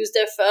to use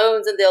their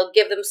phones, and they'll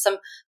give them some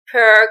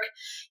perk.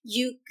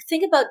 You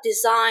think about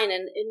design,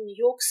 and in New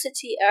York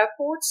City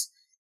airports,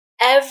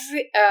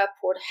 every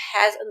airport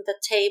has on the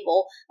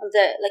table,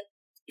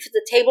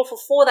 the table for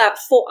four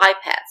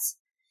iPads.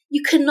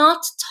 You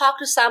cannot talk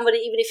to somebody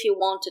even if you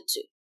wanted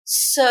to.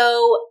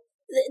 So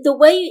the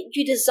way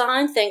you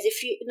design things,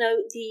 if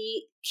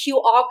the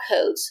QR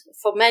codes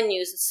for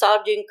menus that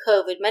started during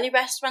COVID, many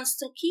restaurants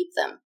still keep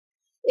them.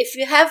 If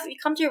you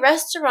come to a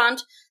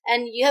restaurant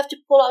and you have to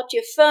pull out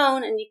your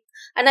phone,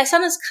 and I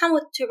sometimes come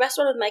to a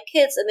restaurant with my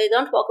kids and they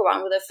don't walk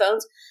around with their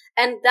phones,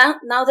 and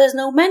now there's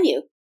no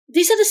menu.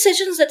 These are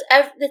decisions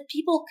that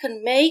people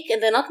can make,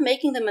 and they're not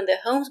making them in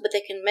their homes, but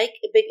they can make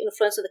a big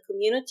influence in the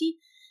community,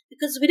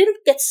 because we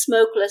didn't get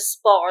smokeless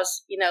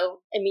bars,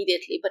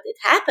 immediately, but it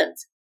happened,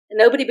 and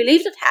nobody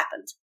believed it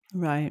happened.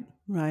 Right.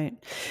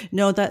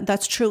 No,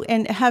 that's true.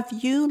 And have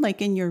you,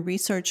 in your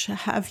research,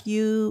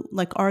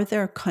 are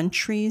there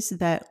countries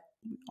that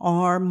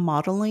are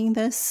modeling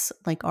this?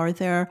 Are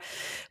there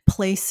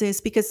places?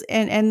 Because,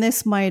 and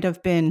this might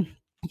have been,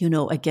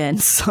 again,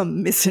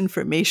 some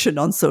misinformation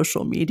on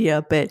social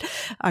media, but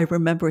I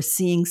remember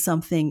seeing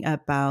something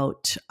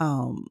about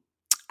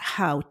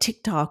how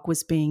TikTok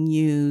was being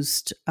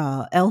used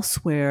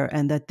elsewhere,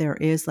 and that there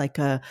is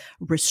a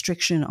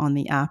restriction on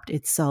the app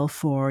itself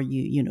for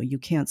you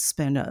can't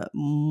spend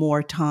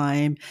more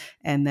time,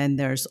 and then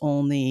there's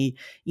only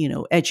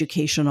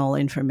educational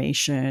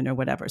information or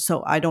whatever.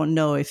 So I don't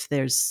know if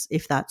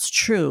that's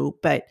true,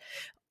 but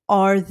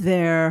are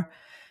there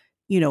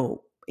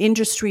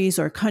industries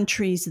or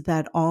countries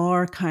that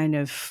are kind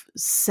of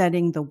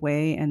setting the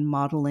way and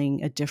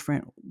modeling a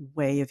different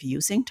way of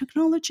using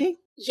technology?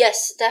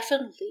 Yes,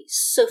 definitely.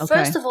 So Okay.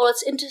 first of all,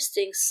 it's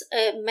interesting.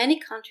 Many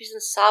countries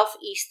in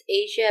Southeast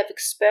Asia have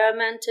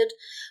experimented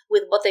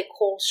with what they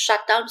call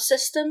shutdown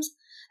systems,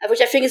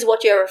 which I think is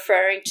what you're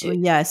referring to.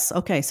 Yes.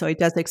 Okay. So it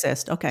does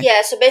exist. Okay.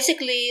 Yeah, so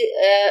basically,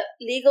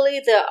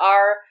 legally, there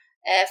are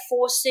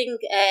forcing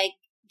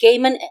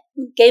game, man-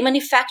 game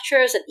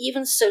manufacturers and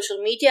even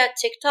social media,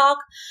 TikTok,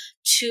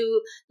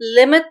 to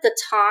limit the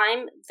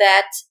time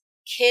that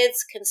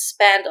kids can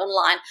spend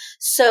online.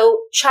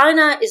 So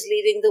China is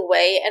leading the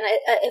way, and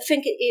I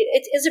think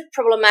it is a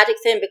problematic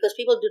thing because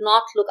people do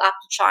not look up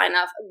to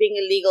China for being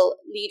a legal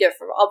leader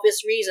for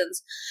obvious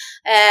reasons.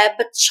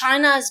 But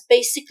China is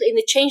basically, and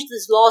they change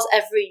these laws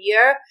every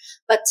year.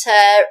 But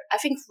I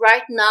think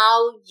right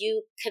now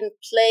you can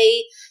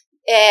play.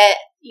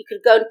 You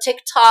could go on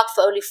TikTok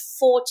for only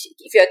 40,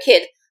 if you're a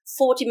kid,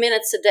 40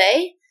 minutes a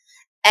day.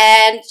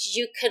 And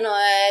you can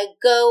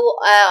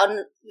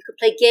you can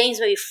play games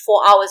maybe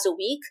 4 hours a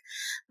week.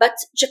 But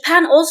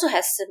Japan also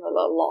has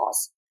similar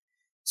laws.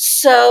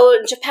 So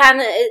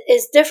Japan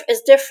is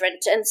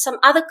different, and some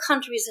other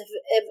countries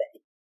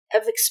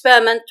have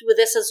experimented with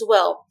this as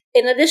well.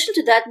 In addition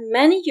to that,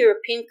 many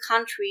European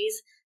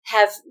countries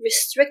have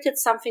restricted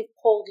something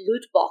called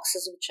loot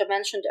boxes, which I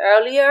mentioned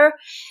earlier.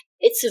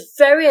 It's a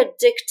very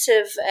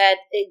addictive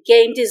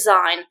game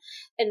design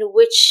in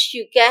which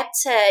you get,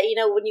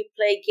 when you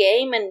play a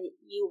game and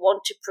you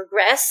want to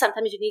progress,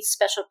 sometimes you need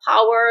special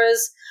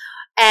powers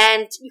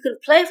and you can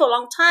play for a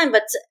long time,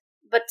 but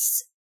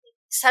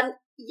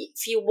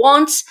if you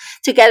want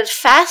to get it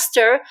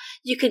faster,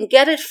 you can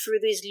get it through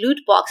these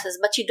loot boxes,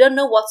 but you don't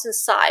know what's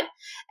inside.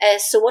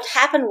 So what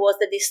happened was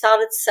that they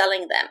started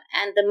selling them.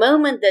 And the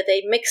moment that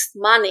they mixed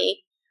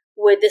money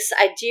with this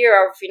idea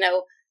of,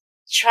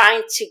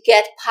 trying to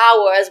get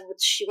powers,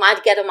 which you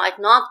might get or might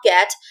not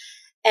get,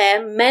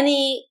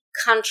 many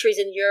countries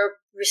in Europe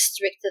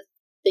restricted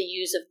the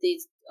use of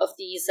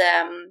these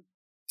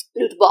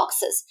loot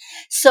boxes.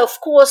 So,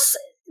 of course,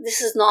 this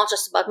is not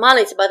just about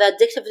money, it's about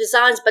addictive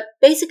designs, but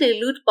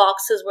basically loot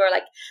boxes were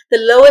like the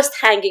lowest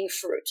hanging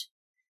fruit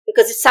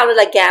because it sounded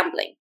like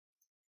gambling.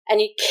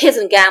 And kids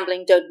and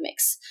gambling don't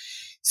mix.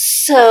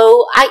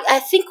 So I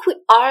think we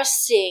are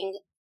seeing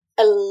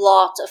a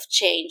lot of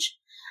change.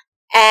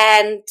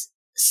 And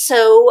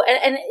so,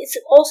 and it's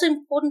also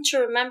important to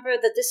remember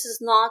that this is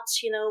not,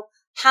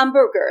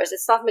 hamburgers.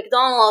 It's not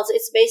McDonald's.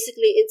 It's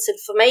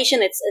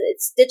information.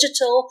 It's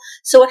digital.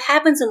 So what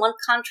happens in one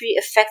country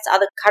affects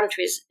other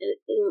countries in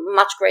a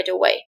much greater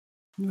way.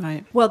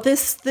 Right. Well,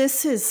 this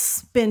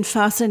has been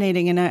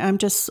fascinating, and I'm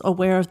just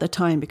aware of the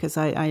time because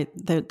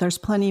there's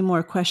plenty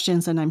more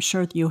questions, and I'm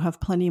sure you have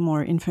plenty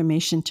more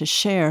information to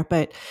share.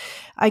 But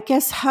I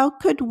guess how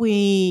could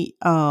we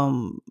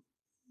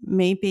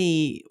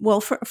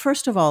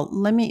first of all,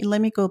 let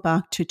me go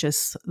back to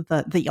just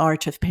the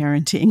art of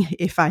parenting,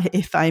 if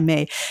I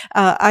may.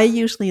 I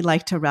usually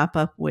like to wrap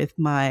up with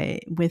my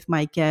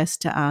guests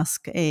to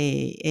ask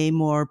a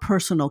more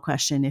personal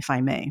question, if I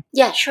may.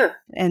 Yeah,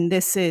 sure. And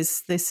this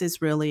is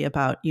really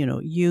about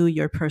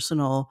your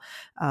personal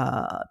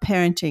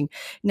parenting.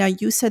 Now,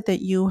 you said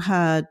that you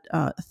had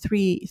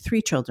three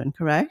children,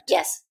 correct?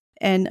 Yes.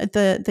 And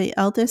the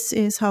eldest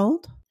is how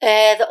old?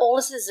 The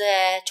oldest is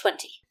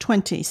 20.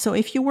 20. So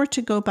if you were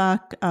to go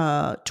back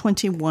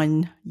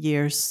 21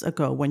 years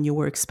ago when you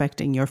were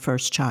expecting your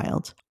first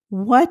child,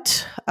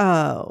 what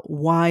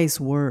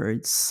wise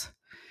words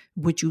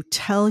would you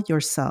tell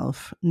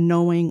yourself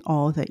knowing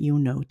all that you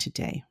know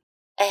today?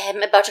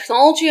 About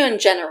technology in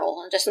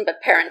general, just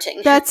about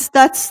parenting.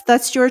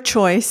 That's your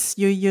choice.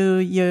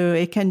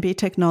 It can be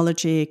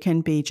technology, it can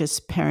be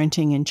just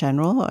parenting in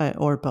general,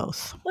 or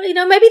both. Well,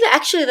 maybe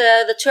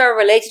the two are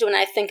related when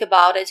I think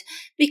about it,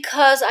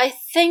 because I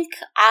think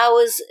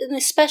and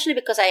especially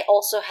because I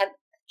also had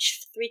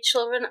 3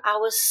 children, I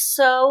was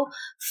so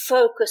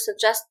focused on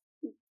just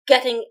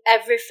getting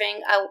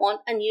everything I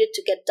needed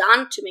to get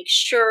done to make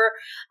sure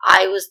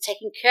I was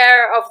taking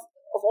care of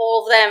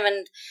all of them.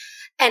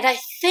 And I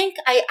think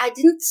I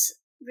didn't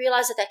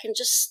realize that I can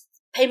just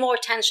pay more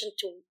attention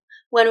to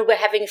when we were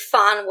having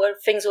fun, when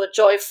things were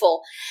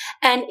joyful.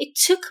 And it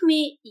took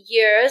me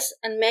years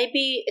and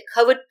maybe a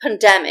COVID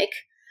pandemic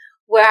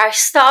where I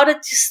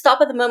started to stop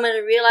at the moment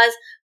and realize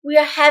we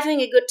are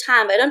having a good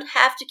time. I don't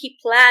have to keep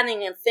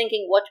planning and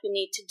thinking what we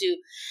need to do.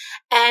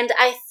 And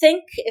I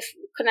think if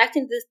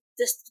connecting this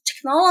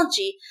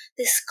technology,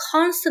 this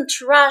constant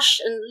rush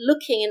and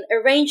looking and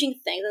arranging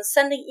things and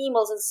sending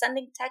emails and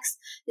sending texts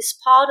is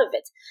part of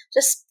it.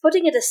 Just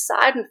putting it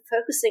aside and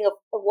focusing on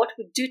what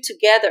we do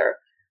together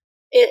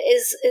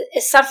is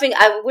something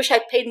I wish I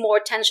paid more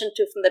attention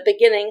to from the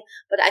beginning,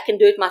 but I can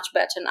do it much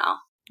better now.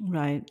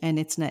 Right. And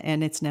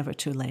it's never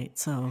too late.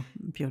 So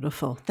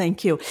beautiful.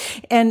 Thank you.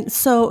 And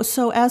so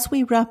as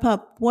we wrap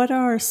up, what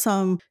are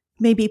some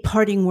maybe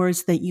parting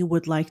words that you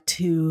would like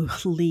to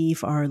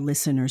leave our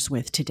listeners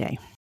with today?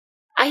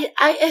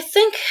 I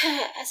think,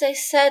 as I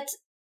said,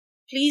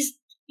 please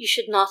you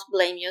should not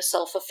blame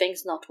yourself for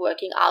things not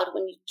working out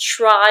when you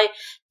try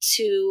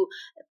to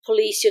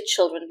police your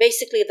children.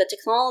 Basically, the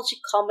technology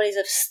companies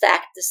have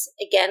stacked this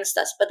against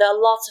us, but there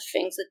are lots of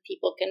things that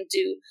people can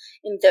do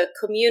in their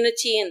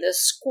community, in their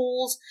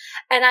schools.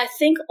 And I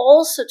think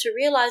also to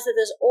realize that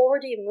there's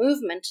already a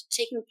movement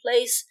taking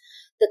place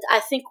that I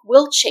think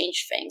will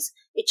change things.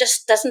 It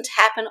just doesn't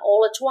happen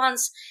all at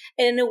once.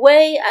 And in a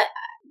way,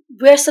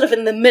 we're sort of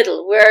in the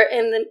middle. We're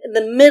in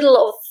the middle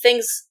of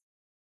things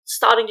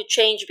starting to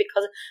change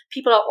because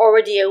people are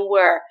already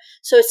aware.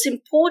 So it's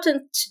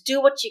important to do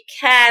what you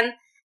can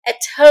at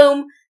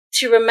home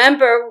to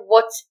remember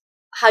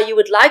how you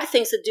would like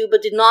things to do,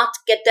 but do not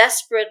get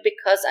desperate,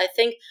 because I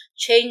think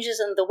change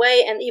is in the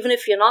way. And even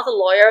if you're not a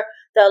lawyer,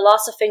 there are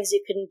lots of things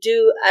you can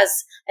do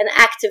as an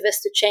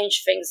activist to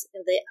change things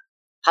in the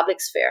public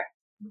sphere.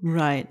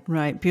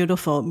 Right.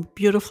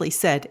 Beautifully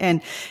said.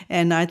 And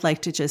I'd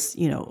like to just,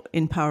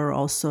 empower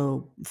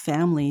also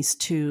families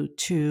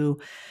to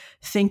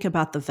think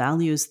about the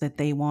values that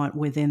they want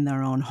within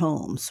their own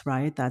homes,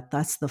 right?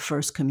 That's the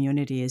first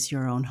community, is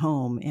your own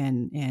home.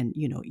 And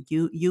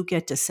you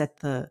get to set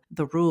the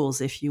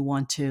rules if you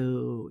want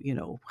to,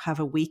 have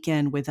a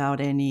weekend without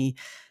any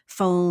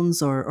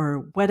phones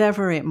or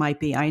whatever it might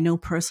be. I know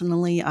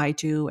personally, I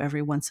do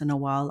every once in a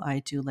while, I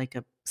do like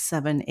a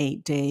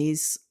 7-8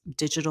 days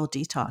digital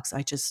detox.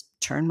 I just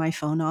turn my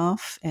phone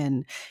off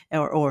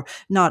or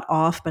not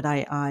off, but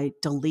I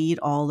delete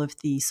all of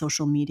the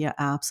social media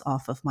apps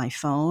off of my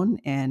phone,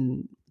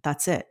 and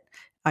that's it.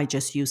 I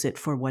just use it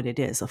for what it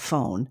is, a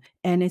phone.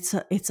 And it's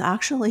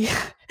actually,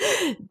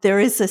 there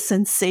is a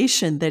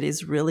sensation that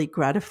is really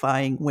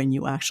gratifying when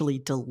you actually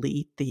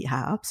delete the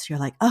apps. You're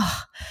like,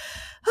 oh,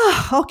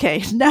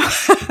 okay. Now,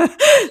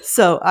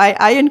 so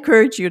I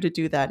encourage you to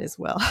do that as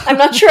well. I'm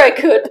not sure I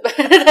could.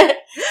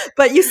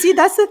 But you see,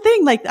 that's the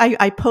thing. Like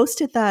I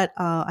posted that,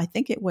 I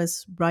think it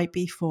was right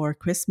before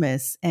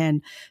Christmas,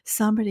 and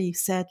somebody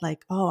said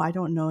like, oh, I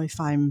don't know if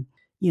I'm,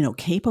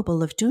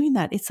 capable of doing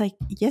that. It's like,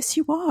 yes,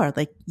 you are.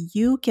 Like,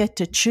 you get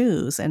to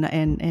choose. And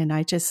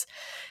I just,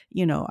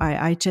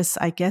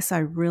 I guess I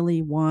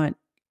really want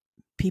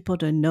people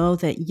to know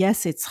that,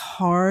 yes, it's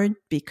hard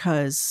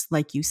because,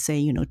 like you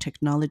say,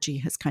 technology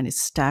has kind of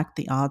stacked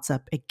the odds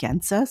up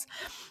against us,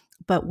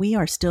 but we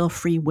are still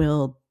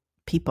free-willed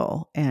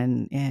people.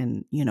 And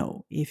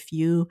if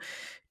you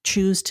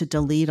choose to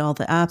delete all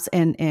the apps,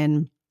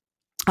 and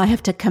I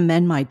have to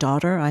commend my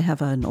daughter. I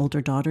have an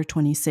older daughter,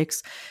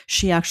 26.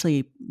 She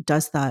actually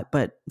does that,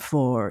 but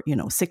for,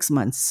 6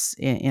 months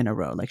in a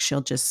row. Like,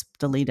 she'll just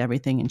delete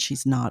everything and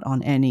she's not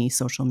on any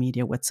social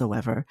media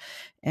whatsoever.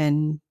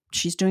 And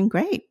she's doing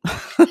great.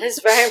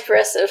 It's very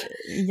impressive.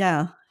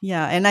 Yeah.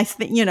 And I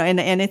think,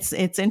 and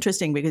it's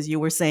interesting because you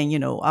were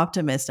saying,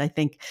 optimist. I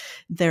think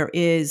there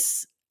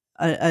is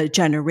a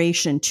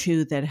generation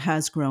too that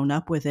has grown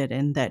up with it,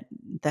 and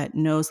that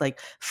knows, like,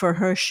 for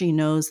her, she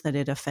knows that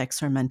it affects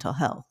her mental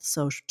health.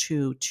 So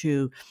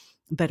to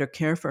better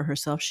care for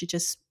herself, she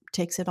just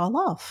takes it all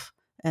off,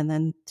 and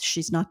then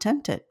she's not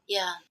tempted.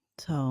 Yeah.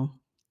 So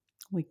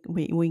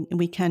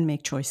we can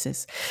make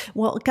choices.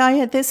 Well,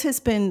 Gaia, this has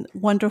been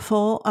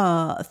wonderful.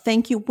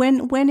 Thank you.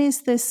 When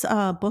is this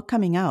book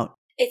coming out?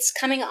 It's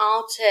coming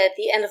out at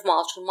the end of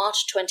March, on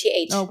March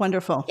 28th. Oh,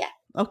 wonderful. Yeah.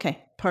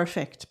 Okay,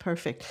 perfect.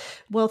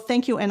 Well,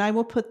 thank you. And I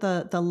will put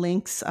the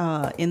links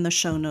in the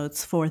show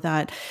notes for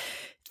that.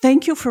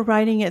 Thank you for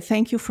writing it.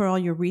 Thank you for all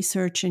your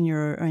research and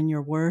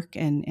your work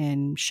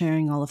and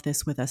sharing all of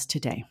this with us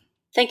today.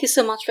 Thank you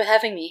so much for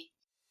having me.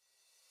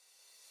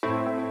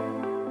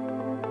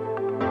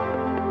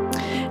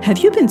 Have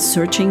you been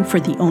searching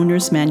for the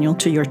owner's manual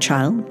to your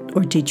child,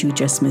 or did you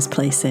just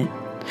misplace it?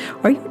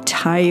 Are you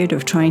tired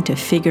of trying to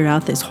figure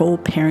out this whole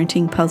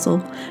parenting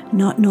puzzle,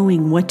 not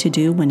knowing what to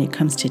do when it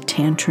comes to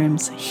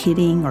tantrums,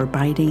 hitting or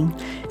biting,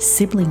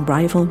 sibling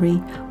rivalry,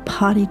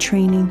 potty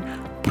training,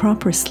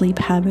 proper sleep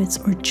habits,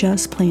 or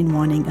just plain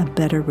wanting a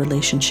better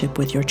relationship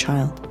with your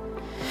child?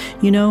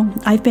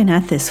 I've been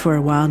at this for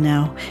a while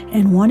now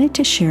and wanted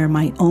to share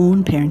my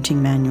own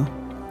parenting manual.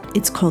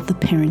 It's called The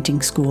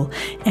Parenting School,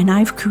 and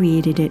I've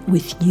created it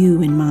with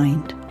you in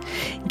mind.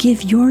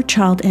 Give your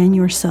child and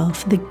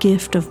yourself the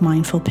gift of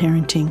mindful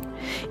parenting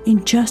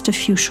in just a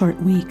few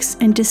short weeks,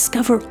 and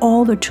discover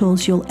all the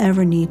tools you'll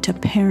ever need to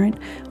parent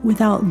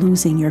without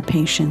losing your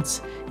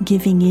patience,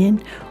 giving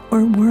in,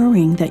 or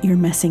worrying that you're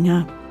messing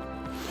up.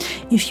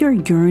 If you're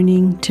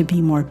yearning to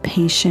be more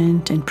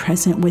patient and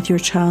present with your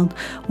child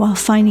while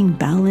finding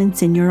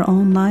balance in your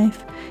own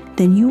life,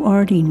 then you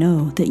already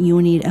know that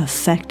you need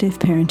effective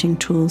parenting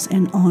tools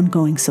and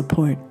ongoing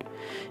support.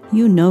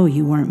 You know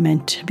you weren't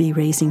meant to be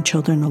raising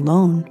children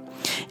alone.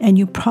 And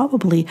you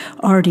probably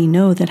already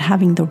know that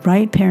having the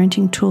right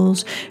parenting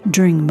tools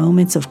during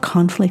moments of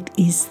conflict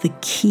is the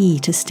key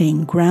to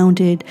staying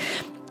grounded,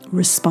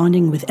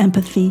 responding with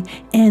empathy,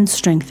 and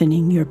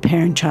strengthening your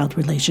parent-child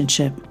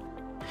relationship.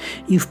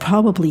 You've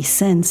probably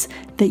sensed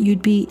that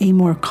you'd be a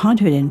more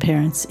confident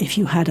parent if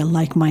you had a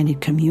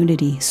like-minded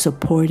community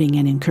supporting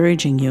and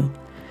encouraging you.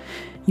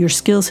 Your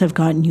skills have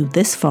gotten you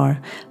this far,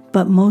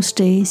 but most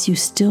days you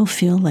still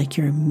feel like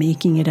you're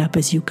making it up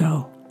as you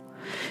go.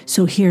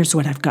 So here's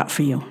what I've got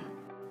for you.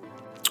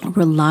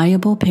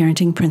 Reliable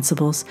parenting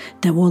principles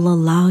that will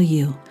allow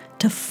you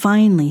to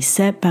finally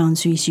set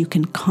boundaries you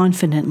can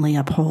confidently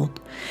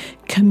uphold,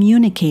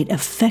 communicate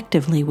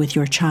effectively with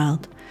your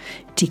child,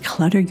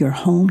 declutter your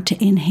home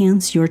to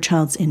enhance your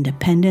child's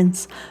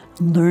independence,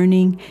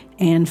 learning,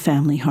 and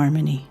family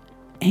harmony,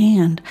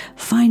 and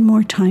find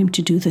more time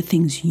to do the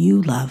things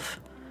you love.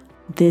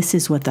 This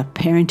is what the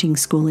parenting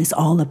school is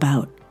all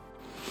about.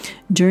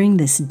 During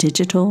this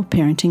digital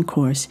parenting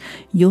course,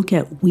 you'll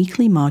get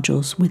weekly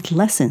modules with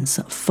lessons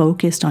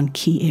focused on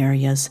key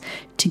areas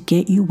to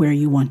get you where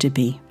you want to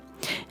be.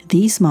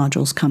 These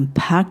modules come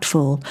packed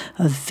full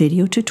of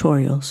video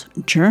tutorials,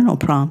 journal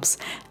prompts,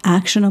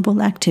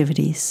 actionable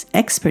activities,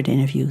 expert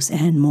interviews,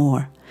 and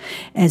more,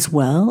 as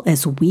well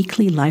as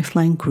weekly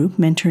Lifeline group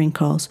mentoring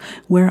calls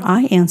where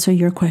I answer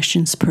your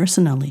questions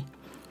personally,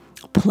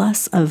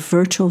 plus a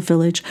virtual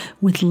village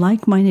with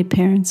like-minded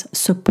parents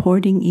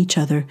supporting each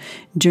other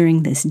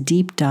during this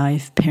deep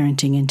dive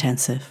parenting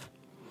intensive.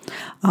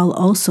 I'll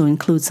also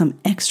include some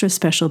extra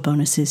special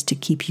bonuses to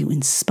keep you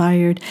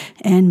inspired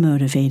and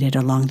motivated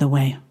along the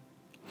way.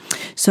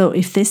 So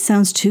if this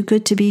sounds too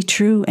good to be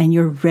true and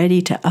you're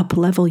ready to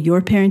up-level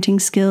your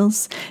parenting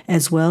skills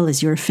as well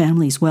as your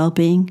family's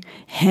well-being,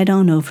 head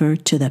on over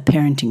to the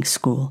parenting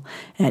school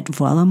at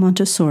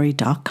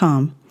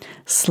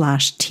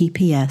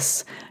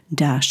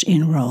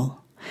voilamontessori.com/TPS-enroll.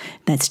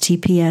 That's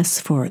TPS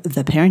for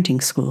the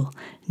parenting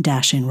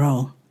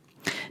school-enroll.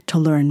 To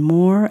learn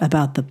more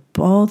about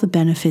all the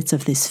benefits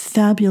of this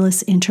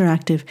fabulous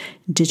interactive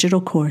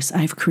digital course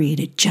I've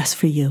created just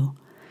for you.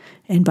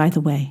 And by the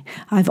way,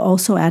 I've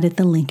also added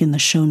the link in the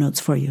show notes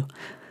for you.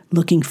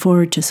 Looking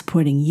forward to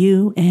supporting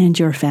you and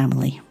your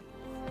family.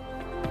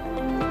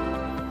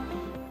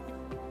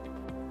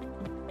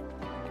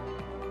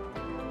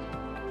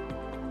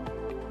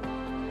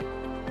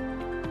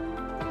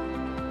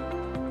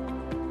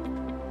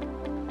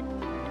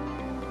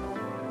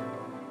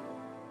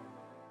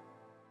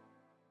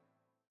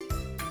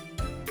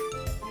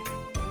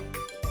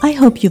 I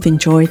hope you've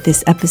enjoyed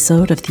this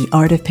episode of the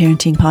Art of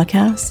Parenting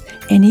podcast,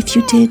 and if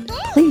you did,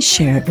 please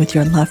share it with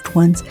your loved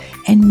ones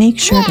and make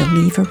sure to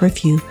leave a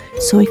review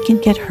so it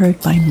can get heard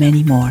by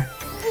many more.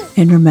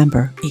 And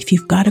remember, if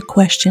you've got a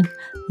question,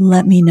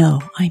 let me know.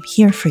 I'm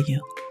here for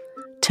you.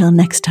 Till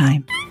next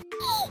time.